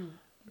righty.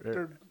 Re-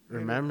 Third,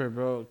 Remember,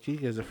 bro,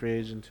 Kika's a free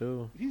agent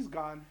too. he's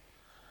gone.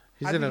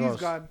 He's I gonna think go.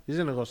 he's gone. He's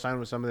gonna go sign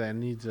with somebody that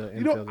needs a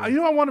You know,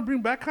 infielder. I want to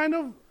bring back kind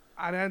of.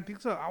 I didn't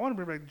think so. I want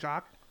to bring back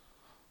Jock,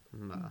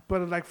 Nah.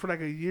 but like for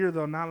like a year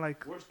though, not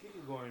like. Where's Kiki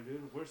going,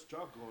 dude? Where's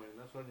Jock going?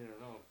 That's what I need to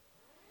know.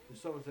 You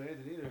still haven't said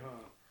anything either, huh?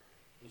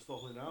 You're still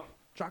holding out?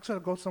 Jock's gotta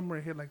go somewhere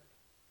and hit like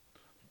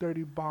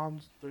 30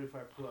 bombs.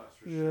 35 plus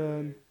for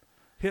Yeah.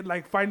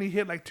 sure. Finally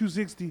hit like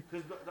 260.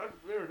 Because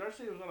Dark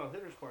Stadium's not a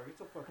hitter's park.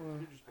 It's a fucking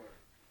pitcher's park.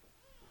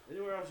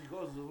 Anywhere else he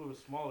goes is a little bit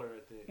smaller,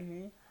 I think. Mm-hmm.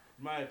 In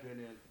my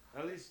opinion.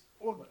 At least,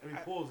 Well, I mean,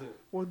 pulls it.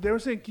 well, they were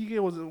saying Kike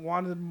was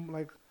wanted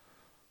like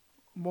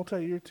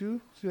multi-year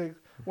too. See, like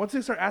once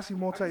they start asking I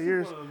can see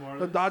multi-years, one of the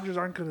the Marlins. Dodgers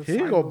aren't gonna. He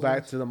sign go those back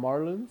guys. to the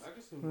Marlins. I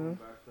can see him going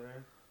back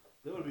there.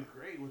 They would be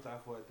great with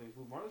that, I think.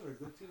 But Marlins are a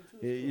good team,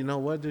 too. You know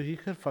what, dude? He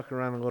could fuck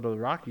around and go to the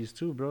Rockies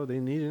too, bro. They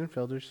need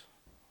infielders.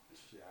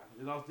 Yeah.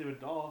 You know, David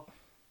Dahl.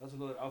 That's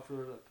another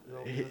outfielder.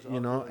 You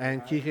know,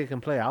 and Kike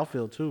can play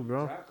outfield too,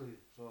 bro. Exactly.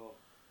 So,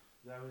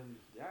 yeah,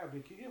 I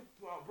mean, Kike,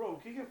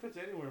 bro, Kike fits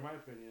anywhere, in my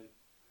opinion.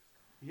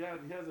 He has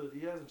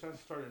a chance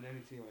to start in any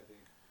team, I think.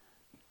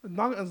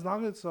 As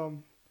long as The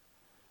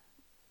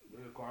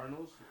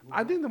Cardinals.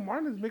 I think the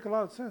Marlins make a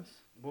lot of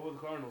sense. What with the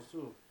Cardinals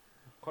too?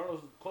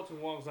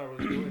 Colton Wong's not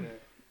really doing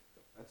it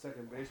at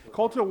second base.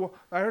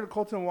 I heard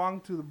Colton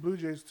Wong to the Blue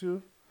Jays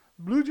too.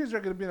 Blue Jays are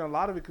gonna be in a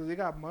lot of it because they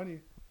got money.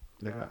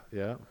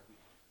 Yeah.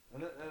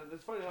 And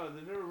it's funny how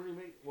they never really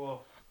make.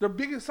 Well, Their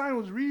biggest sign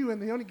was Ryu,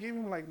 and they only gave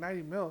him like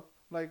 90 mil.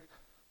 Like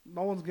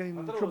no one's getting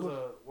I thought it triple. was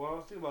I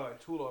was thinking about like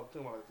Tula. I'm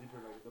thinking about like deeper.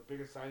 Like the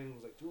biggest signing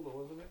was like Tula,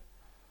 wasn't it?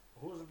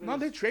 Who was the biggest? No,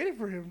 they traded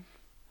for him.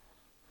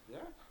 Yeah.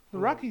 The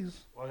Rockies.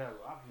 Oh yeah,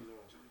 Rockies.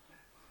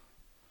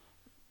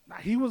 Nah,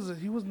 he was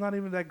not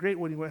even that great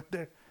when he went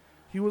there.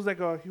 He was like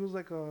a He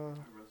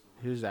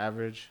was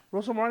average.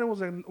 Russell Martin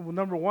was like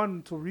number 1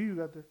 until Ryu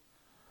got there.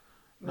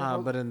 Nah,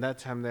 but in that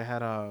time they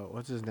had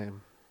what's his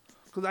name?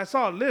 Because I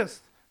saw a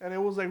list and it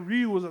was like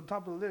Ryu was on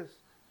top of the list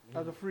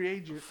as a free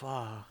agent.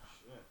 Fuck.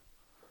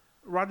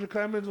 Roger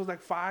Clemens was like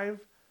 5.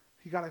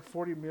 He got like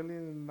 40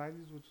 million in the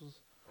 90s, which was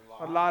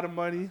a lot of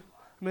money.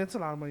 I mean, it's a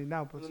lot of money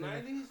now, but In the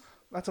still, 90s,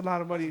 that's a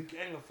lot of money.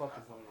 gang of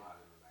fucking money.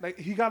 Like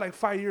he got like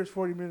 5 years,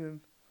 40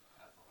 million.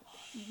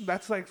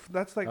 That's like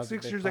That's a 6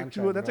 big years, like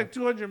contract, that's bro.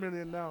 like 200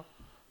 million now.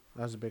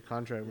 That was a big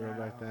contract, bro,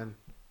 back then.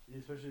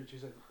 Especially if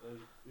she's like,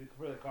 you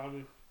compare the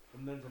economy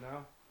from then to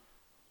now.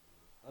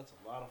 That's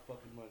a lot of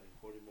fucking money.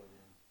 40 million.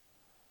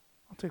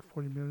 I'll take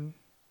 40 million.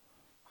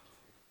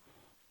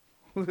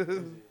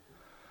 Crazy.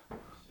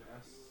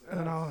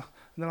 And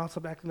then I'll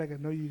stop acting like I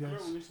know you guys.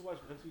 Remember we used to watch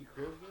Anthony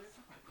Cribs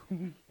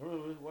games?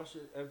 Remember we watched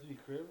Anthony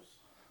Cribs?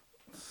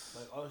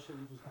 Like all the shit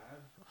he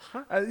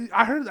was had?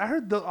 I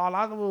heard a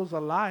lot of it was a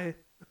lie.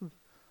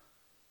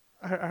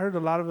 I heard a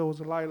lot of it was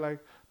a lie. Like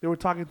they were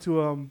talking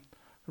to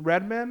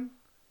Redman,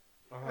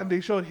 and they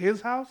showed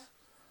his house,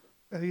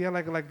 and he had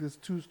like this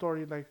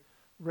 2-story like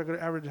regular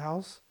average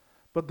house,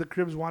 but the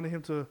Cribs wanted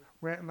him to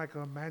rent like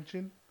a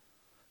mansion.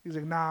 He's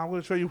like, nah, I'm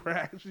gonna show you where I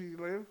actually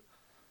live,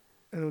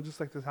 and it was just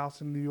like this house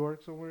in New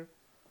York somewhere,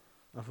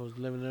 I was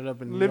living it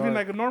up in New living York.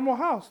 like a normal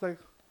house. Like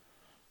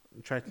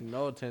Attracting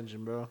no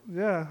attention, bro.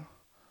 yeah,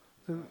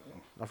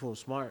 I feel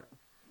smart.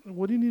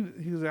 what do you need?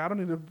 He's like, I don't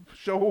need to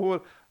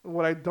show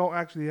what I don't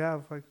actually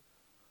have. Like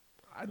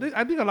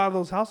I think a lot of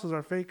those houses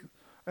are fake,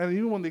 and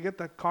even when they get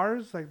the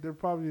cars, like they're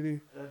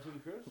probably Anthony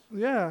Cribs?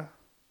 yeah.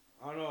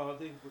 I don't know.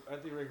 I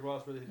think Rick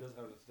Ross really does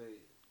have an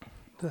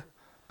estate.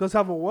 Does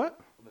have a what?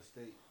 An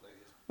estate. Like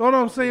it's, No,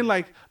 I'm saying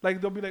like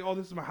they'll be like, oh,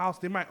 this is my house.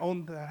 They might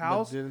own that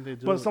house, But didn't they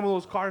do but it? some of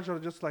those cars are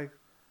just like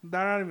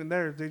they're not even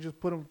there. They just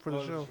put them for the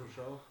oh, show. For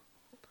show.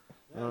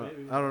 Yeah,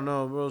 maybe. I don't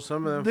know, bro.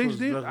 Some of them They fools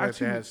did- look I like they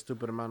seen- had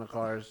stupid amount of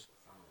cars.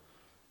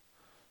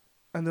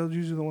 And they're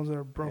usually the ones that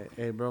are broke.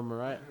 Hey, bro,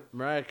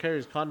 Mariah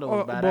Carey's condo Oh,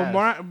 was but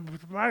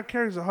badass. Mariah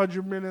Carey's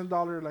 $100 million.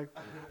 Like,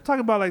 I'm talking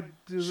about like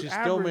the She's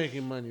average. still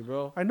making money,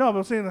 bro. I know, but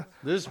I'm saying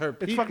This is her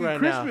it's peak fucking right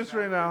Christmas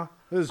right now. now.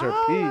 This is her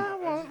Ah,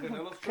 peak. well, Actually,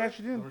 Canelo's cash truck,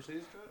 it in. the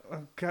Mercedes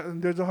truck? And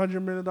there's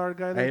 $100 million guy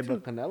there Hey, too.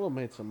 but Canelo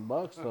made some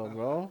bucks though,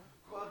 bro.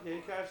 Fuck, he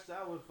cashed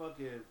out with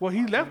fucking. Well,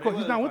 he left.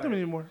 He's not with them fight.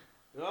 anymore.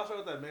 It also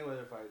with that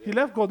Mayweather fight. He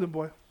left Golden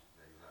Boy Now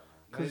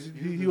because he's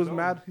he his was own.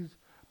 mad.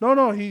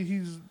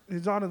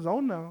 He's on his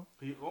own now.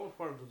 He owns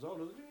part of his own,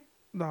 doesn't he?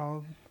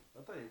 No,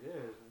 I thought he did.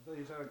 I thought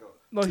he tried to go.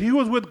 no, he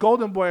was with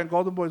Golden Boy and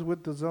Golden Boy's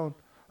with the Zone,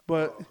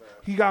 but Oh, okay.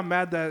 he got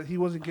mad that he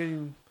wasn't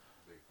getting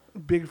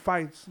big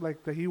fights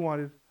like that he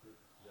wanted.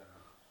 Yeah.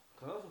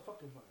 Canelo's a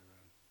fucking fighter,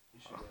 man. He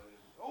should get it.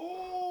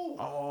 Oh!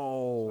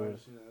 Oh, Sorry to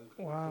see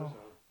that. Wow.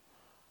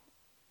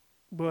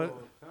 But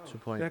Oh, 2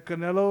 point. yeah,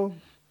 Canelo.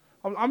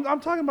 I'm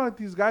talking about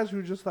these guys who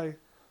are just like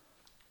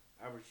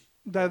average.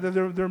 that.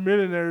 They're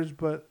millionaires,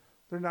 but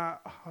they're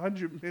not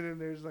 100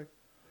 millionaires. Like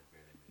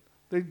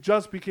they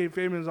just became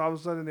famous. All of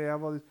a sudden, they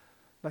have all these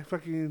like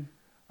fucking.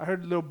 I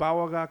heard Lil Bow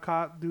Wow got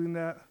caught doing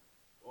that.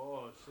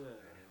 Oh, shit.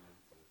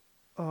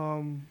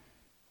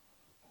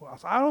 Who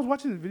else? I was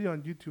watching the video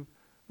on YouTube. There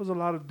was a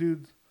lot of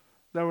dudes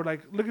that were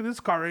like, "Look at this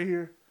car right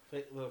here,"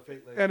 Fake, little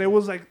fake, like, and it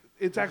was like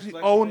it's Like actually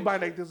flex owned fake by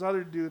shit? like this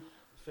other dude.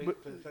 fake,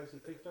 but-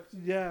 fake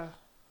flexing. Yeah.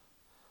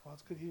 Well,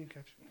 it's good he didn't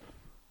catch it.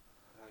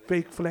 Ah, yeah.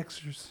 Fake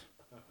flexers.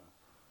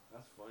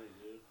 That's funny,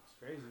 dude. It's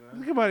crazy, man.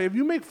 Think about it. If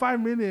you make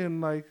 $5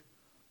 million, like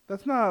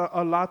that's not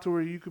a lot to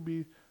where you could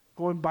be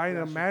going buying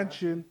Yeah, a shit,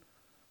 mansion.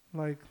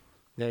 Like,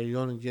 Yeah, you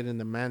only get in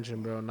the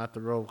mansion, bro, not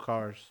the row of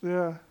cars.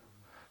 yeah,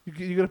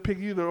 you gotta pick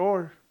either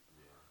or,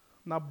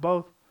 not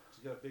both.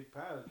 Just got a big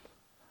pad.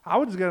 I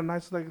would just get a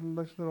nice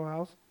little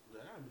house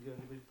Yeah, you got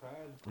a big pad.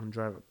 And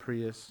drive a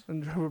Prius.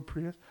 and drive a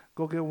Prius.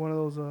 Go get one of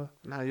those.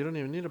 Nah, you don't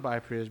even need to buy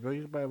a Prius, bro.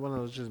 You can buy one of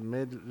those just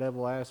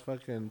mid-level ass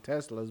fucking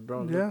Teslas,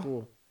 bro. And Yeah. look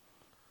cool.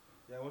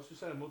 Yeah, once you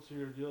sign a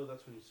multi-year deal,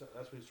 that's when you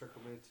start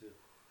coming into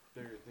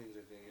bigger things,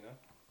 I think, you know.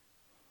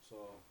 So,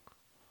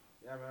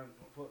 yeah, man.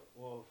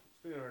 Well,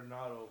 speaking of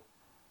Renato,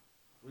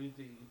 what do you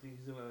think? You think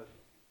he's gonna?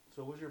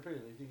 So, what's your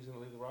opinion? You think he's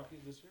gonna leave the Rockies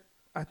this year?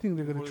 I think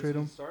they're gonna Before the trade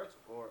him. season starts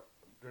or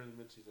during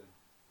the midseason?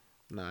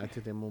 Nah, I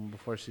think they move him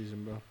before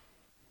season, bro.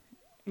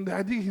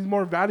 I think he's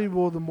more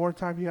valuable the more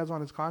time he has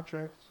on his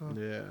contract. So,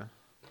 Yeah.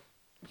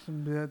 I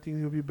think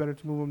it would be better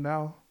to move him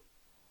now.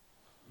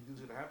 You think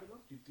it's gonna happen though?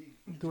 Do you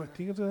think? Do I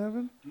think it's gonna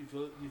happen? Do you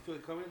feel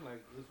it coming?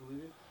 Like this will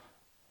leave it?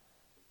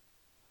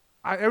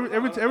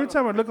 Every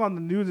time I look on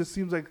the news, it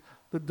seems like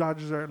the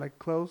Dodgers are like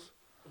close.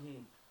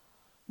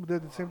 But they're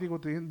the same thing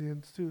with the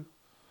Indians too.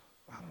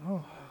 I don't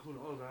know. Who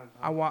knows, man?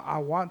 I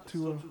want It's to.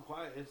 still too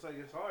quiet. It's like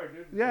it's hard,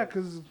 dude. Yeah,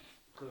 because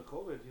cause of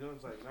COVID, you know,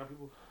 it's like now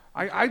people.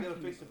 I get a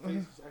face to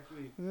face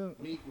actually yeah.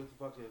 meet with the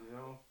fucking, you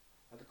know,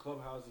 at the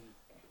clubhouse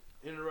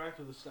and interact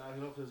with the staff,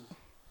 you know, because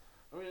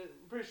I mean,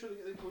 I'm pretty sure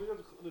they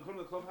come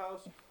to the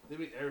clubhouse, they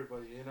meet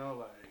everybody, you know,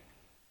 like,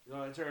 you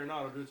know, it's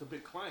Arenado, dude, it's a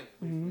big client,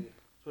 basically.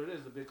 That's what it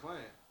is, a big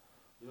client.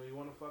 You know, you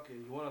want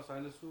to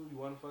sign this food, you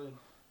want to fucking,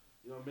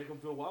 you know, make them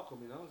feel welcome,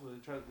 you know, so they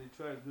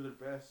try to do their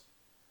best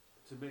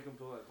to make them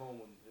feel like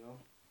home, and, you know,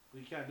 but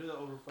you can't do that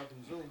over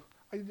fucking Zoom.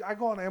 I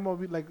go on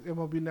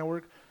MLB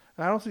Network,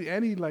 and I don't see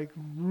any like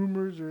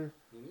rumors or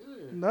Me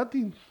neither.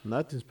 nothing.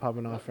 Nothing's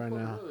popping off right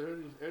now.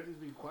 Everything's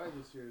being quiet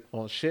this year.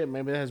 Well, shit,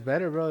 maybe that's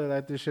better, bro. They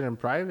like this shit in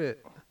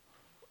private.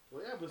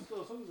 Well, yeah, but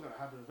still, something's gonna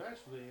happen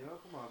eventually, you know.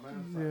 Come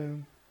on,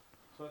 man.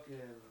 It's Yeah, like fucking.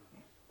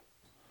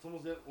 It's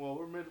almost it. Well,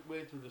 we're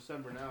midway through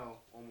December now,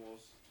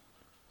 almost.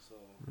 So.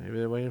 Maybe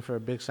they're waiting for a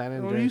big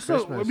signing well, during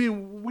Christmas. I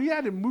mean, we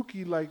had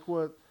Mookie like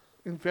what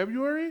in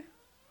February,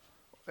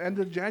 end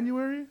of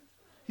January.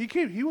 He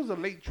came. He was a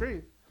late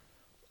trade.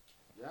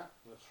 Yeah,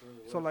 that's true.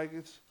 So like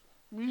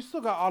we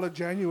still got all of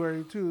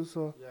January too.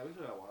 So Yeah, we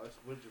still got a while. It's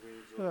winter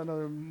range. still got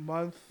another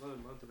month, Another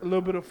month. and a little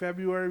half. bit of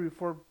February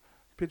before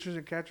pitchers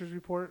and catchers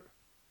report.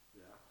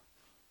 Yeah.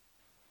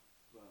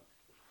 But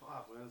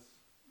fuck, man,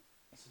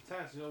 it's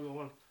intense. You know,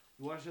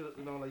 we want shit.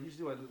 You know, like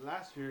usually like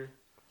last year,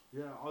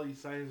 yeah, all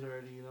these signings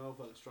already. You know,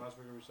 like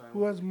Strasburg resigned.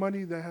 Who has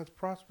money that has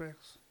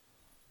prospects?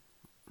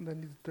 That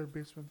needs a third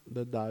baseman.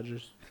 The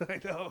Dodgers. I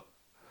know.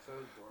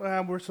 Sounds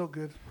boring. We're so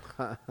good.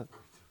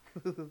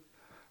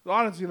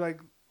 Honestly, like,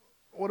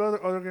 what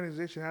other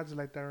organization has it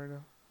like that right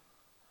now?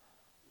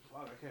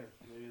 Fuck, I can't.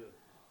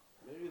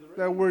 Maybe the Rays.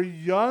 That we're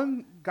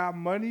young, got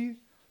money,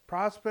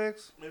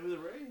 prospects, Maybe the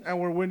Rays. and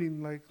we're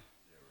winning. Like,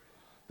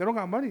 they don't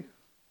got money.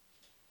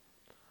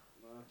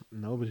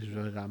 Nobody's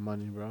really got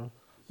money, bro.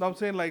 No, I'm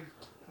saying like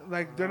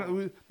they're not,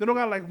 they don't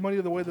got like money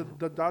the way the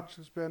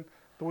Dodgers spend,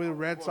 the way the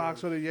Red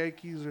Sox or the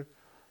Yankees or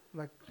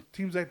like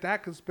teams like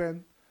that can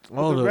spend.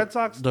 Oh, the Red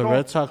Sox. The don't.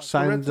 Red Sox The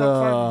Red signed Sox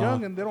are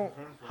young and they don't.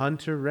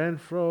 Hunter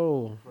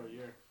Renfro. For a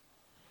year.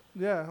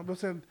 Yeah, I'm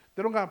just saying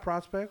They don't got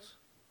prospects.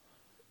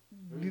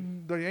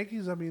 The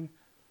Yankees, I mean,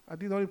 I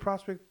think the only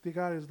prospect they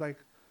got is like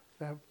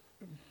that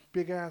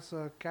big ass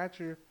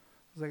catcher.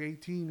 It's like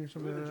 18 or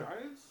something. Really, Like the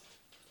that. Giants?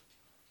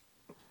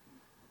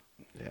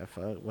 Yeah,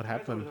 fuck. What Giants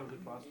happened? always have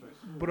good prospects.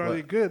 But are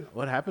they good?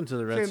 What happened to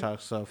the Red Saying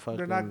Sox? Fucking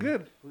They're not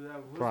good.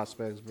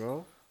 prospects,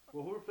 bro.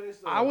 Well, who replaced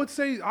I would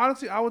say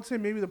honestly, I would say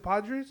maybe the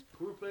Padres.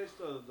 Who replaced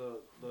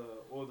the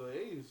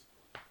A's?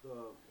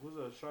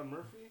 Who's Sean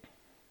Murphy?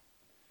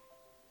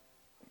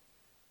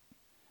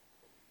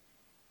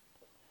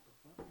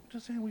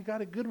 Just saying we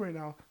got it good right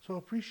now, so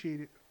appreciate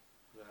it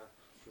Yeah,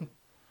 true.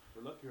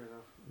 We're lucky right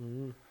now.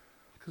 Mm-hmm.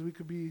 because we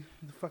could be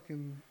the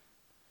fucking.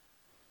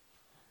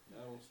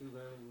 Yeah, we'll see,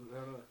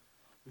 man.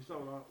 We saw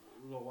a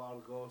little while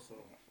ago, so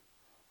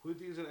who do you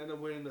think is gonna end up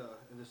winning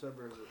in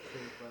December? The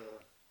trade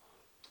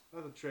by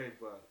not the trade,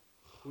 but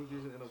who do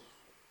you think is gonna end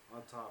up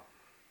on top?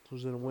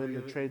 Who's gonna win the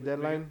Making- trade making-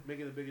 deadline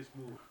Making the biggest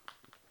move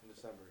in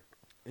December.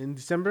 in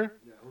December?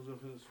 Yeah, who's gonna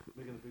finish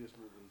making the biggest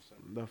move in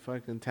December? The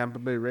fucking Tampa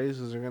Bay Rays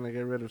are gonna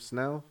get rid of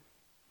Snell.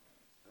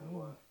 And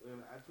what? They're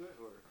gonna add to it,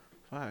 or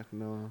Fuck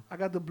no. I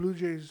got the Blue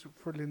Jays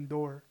for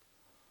Lindor.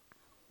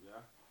 yeah?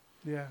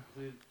 Yeah,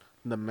 So you-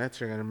 The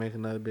Mets are gonna make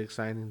another big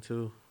signing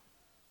too.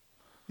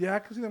 yeah, I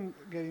can see them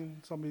getting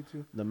somebody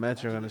too. The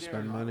Mets are Actually, gonna they're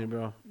spend not. money,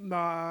 bro.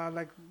 Nah,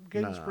 like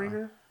getting Nah.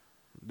 Springer,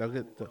 They'll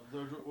get the.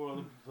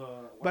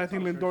 but I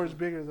think Lindor is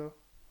bigger though.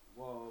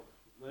 Well,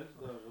 the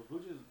Blue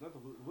Jays, not the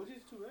Blue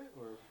Jays too, right?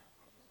 Or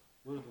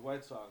what are the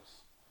White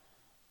Sox?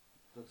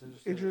 That's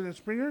interesting. Interested in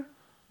Springer,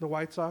 the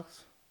White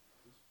Sox.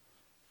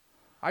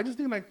 I just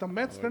think like the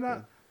Mets, like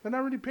they're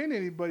not really paying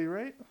anybody,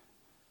 right?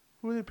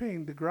 Who are they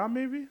paying? DeGrom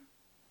maybe.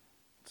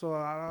 So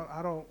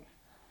I don't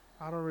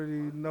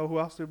really know who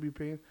else they'll be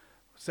paying.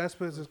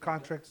 Cespedes'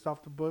 contract is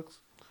off the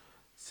books.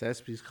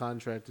 Cespe's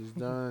contract is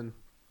done.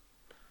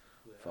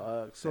 Yeah.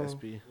 Fuck So-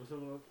 Cespe.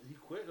 He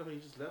quit. I mean,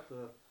 he just left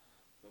the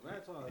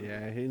Mets. Huh?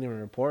 Yeah, he didn't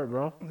even report,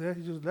 bro. Yeah,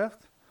 he just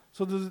left.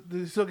 So does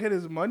he still get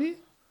his money?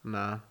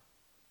 Nah.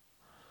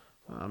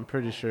 I'm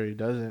pretty sure he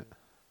doesn't.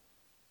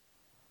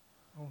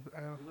 Oh, I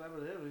don't- What's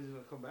happening to him? He's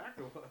gonna come back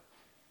or what?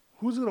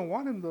 Who's gonna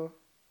want him though?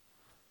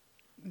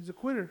 He's a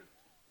quitter.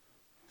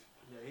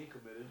 Yeah, he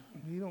committed.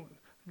 You don't.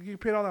 You get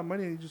paid all that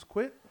money and you just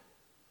quit.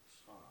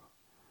 Uh,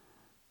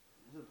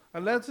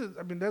 Unless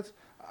I mean that's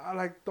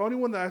like the only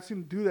one that I've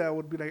seen do that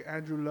would be like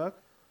Andrew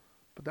Luck,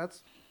 but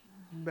that's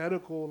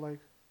medical like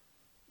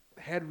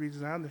head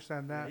reasons. I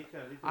understand yeah, that. he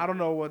can, I don't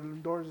know what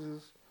Lindor's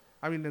is.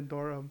 I mean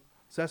Lindor,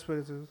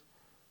 Cespedes is.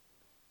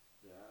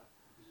 Yeah,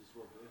 he's just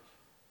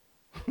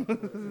a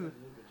little bitch.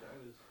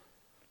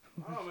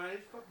 Oh man,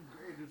 he's fucking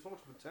great, dude. So much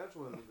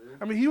potential in him, dude.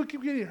 I mean he would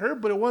keep getting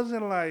hurt, but it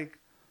wasn't like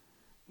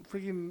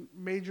freaking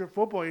major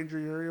football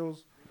injury. Or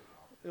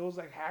it was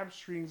like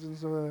hamstrings and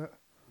stuff like that.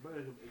 But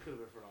it could have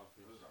been for an office.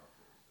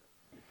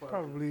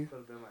 Probably. Could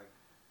have been like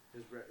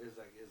his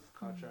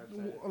contract.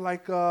 Said,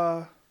 Like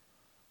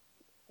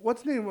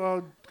what's his name?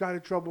 Got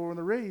in trouble in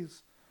the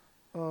Rays.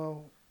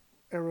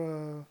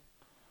 Era.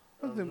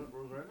 What's his name?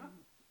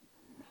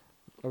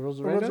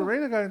 Rosarena?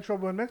 Rosarena got in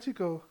trouble in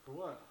Mexico. For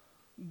what?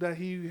 That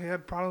he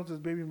had problems with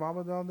his baby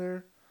mama down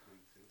there,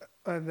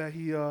 and that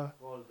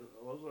Well,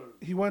 those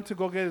are he went to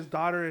go get his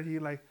daughter, and he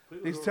like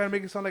they trying to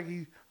make it sound like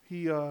he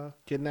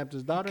Kidnapped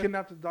his daughter?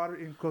 kidnapped his daughter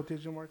in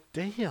quotation marks,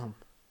 Damn.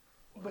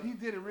 but he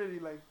did it really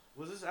like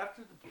Was this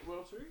after the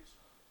World Series?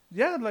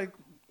 yeah like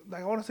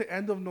I want to say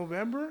end of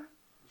November,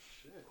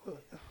 Shit.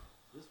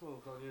 This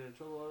motherfucker getting in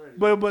trouble already.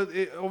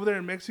 but over there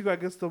in Mexico, I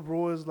guess the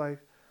rule is like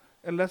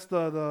unless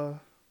the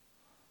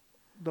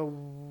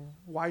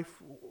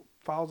wife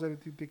files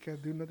anything, they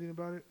can't do nothing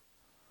about it,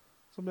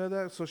 something like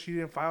that. So she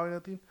didn't file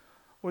anything,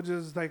 which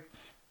is like,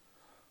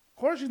 of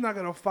course she's not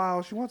gonna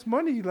file. She wants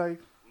money. Like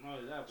not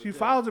only that, but she yeah,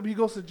 files him, he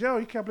goes to jail.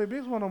 He can't play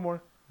baseball no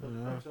more.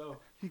 Yeah. So,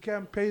 He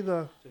can't pay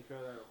the take care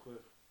of that real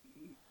quick.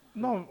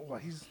 no. Well,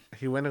 he's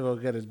He went to go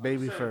get his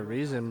baby saying, for a bro.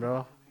 reason,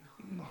 bro.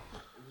 I'm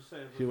just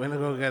saying. He went to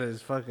go get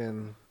his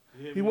fucking.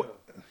 hit he me wa- up.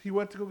 he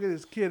went to go get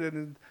his kid,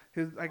 and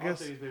his I I'll guess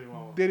take his baby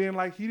mama.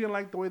 he didn't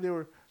like the way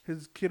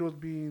his kid was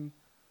being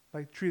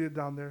like treated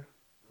down there.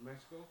 In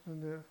Mexico?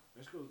 And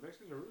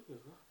Mexicans are ruthless,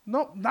 huh?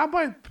 no, not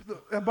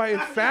by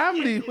his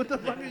family. What the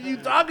fuck are you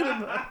talking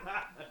about?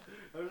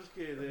 I'm just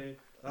kidding, eh?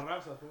 La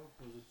raza, fool.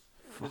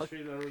 Fuck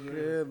treating her really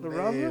Good The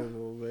Raza?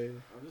 name,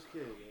 man. I'm just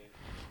kidding,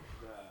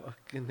 eh?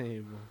 Fucking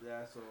name.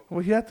 Yeah, so.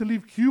 Well, he had to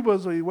leave Cuba,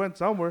 so he went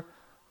somewhere.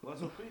 Well,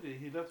 that's what he did.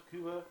 He left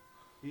Cuba.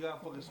 He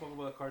got fucking smuggled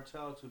by a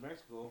cartel to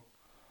Mexico,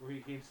 where he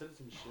gained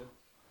citizenship.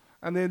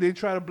 And then they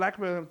try to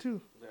blackmail him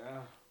too. Yeah.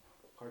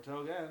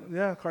 Cartel again.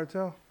 Yeah,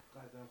 cartel.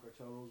 Goddamn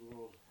cartel rules the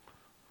world.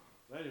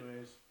 But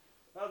anyways,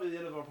 that'll be the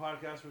end of our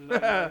podcast for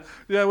tonight, guys.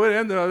 Yeah, we'll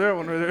end it on that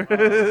one right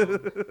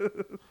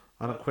there.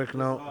 On a quick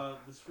note,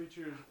 This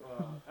featured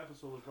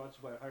episode was brought to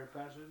you by Higher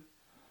Passion,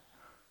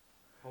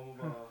 home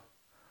of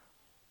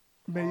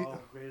Many,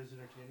 all greatest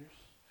entertainers.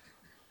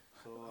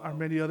 So our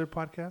many other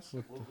podcasts.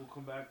 we'll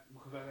come back.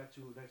 We'll come back at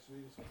you next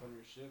week with some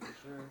funnier shit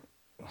for sure.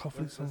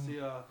 Hopefully, Let's some.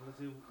 see. Let's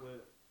see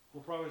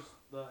what promise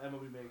the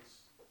MLB makes.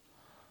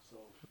 So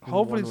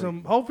Hopefully, One some.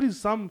 week. Hopefully,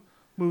 some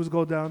moves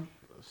go down.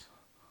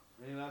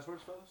 Any last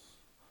words, fellas?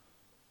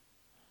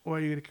 Why are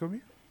you gonna kill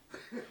me?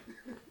 Maybe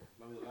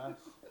the last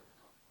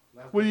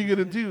What are you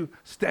gonna motherfucking do?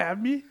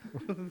 Stab me?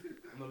 shit. I'm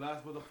the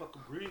last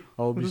motherfucking breed.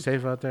 Oh, be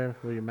safe out there.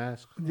 Wear your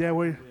mask. Yeah.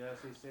 Wait. Yeah,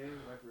 stay safe.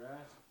 Wipe your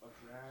ass. Wash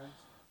your hands.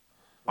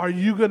 Are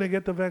you gonna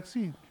get the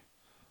vaccine?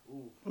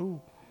 Ooh.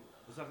 Ooh.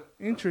 It's not-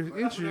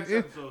 Interesting. that's the next Interesting.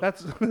 episode.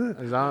 That's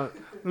Is that-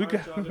 we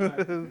Alright, y'all,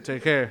 good can. night.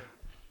 Take care.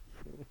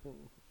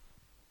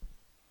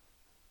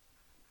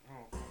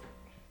 Oh.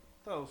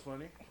 That was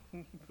funny.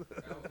 That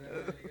was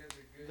good. You guys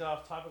are good. Got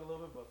off topic a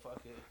little bit, but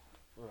fuck it.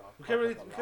 We can't really.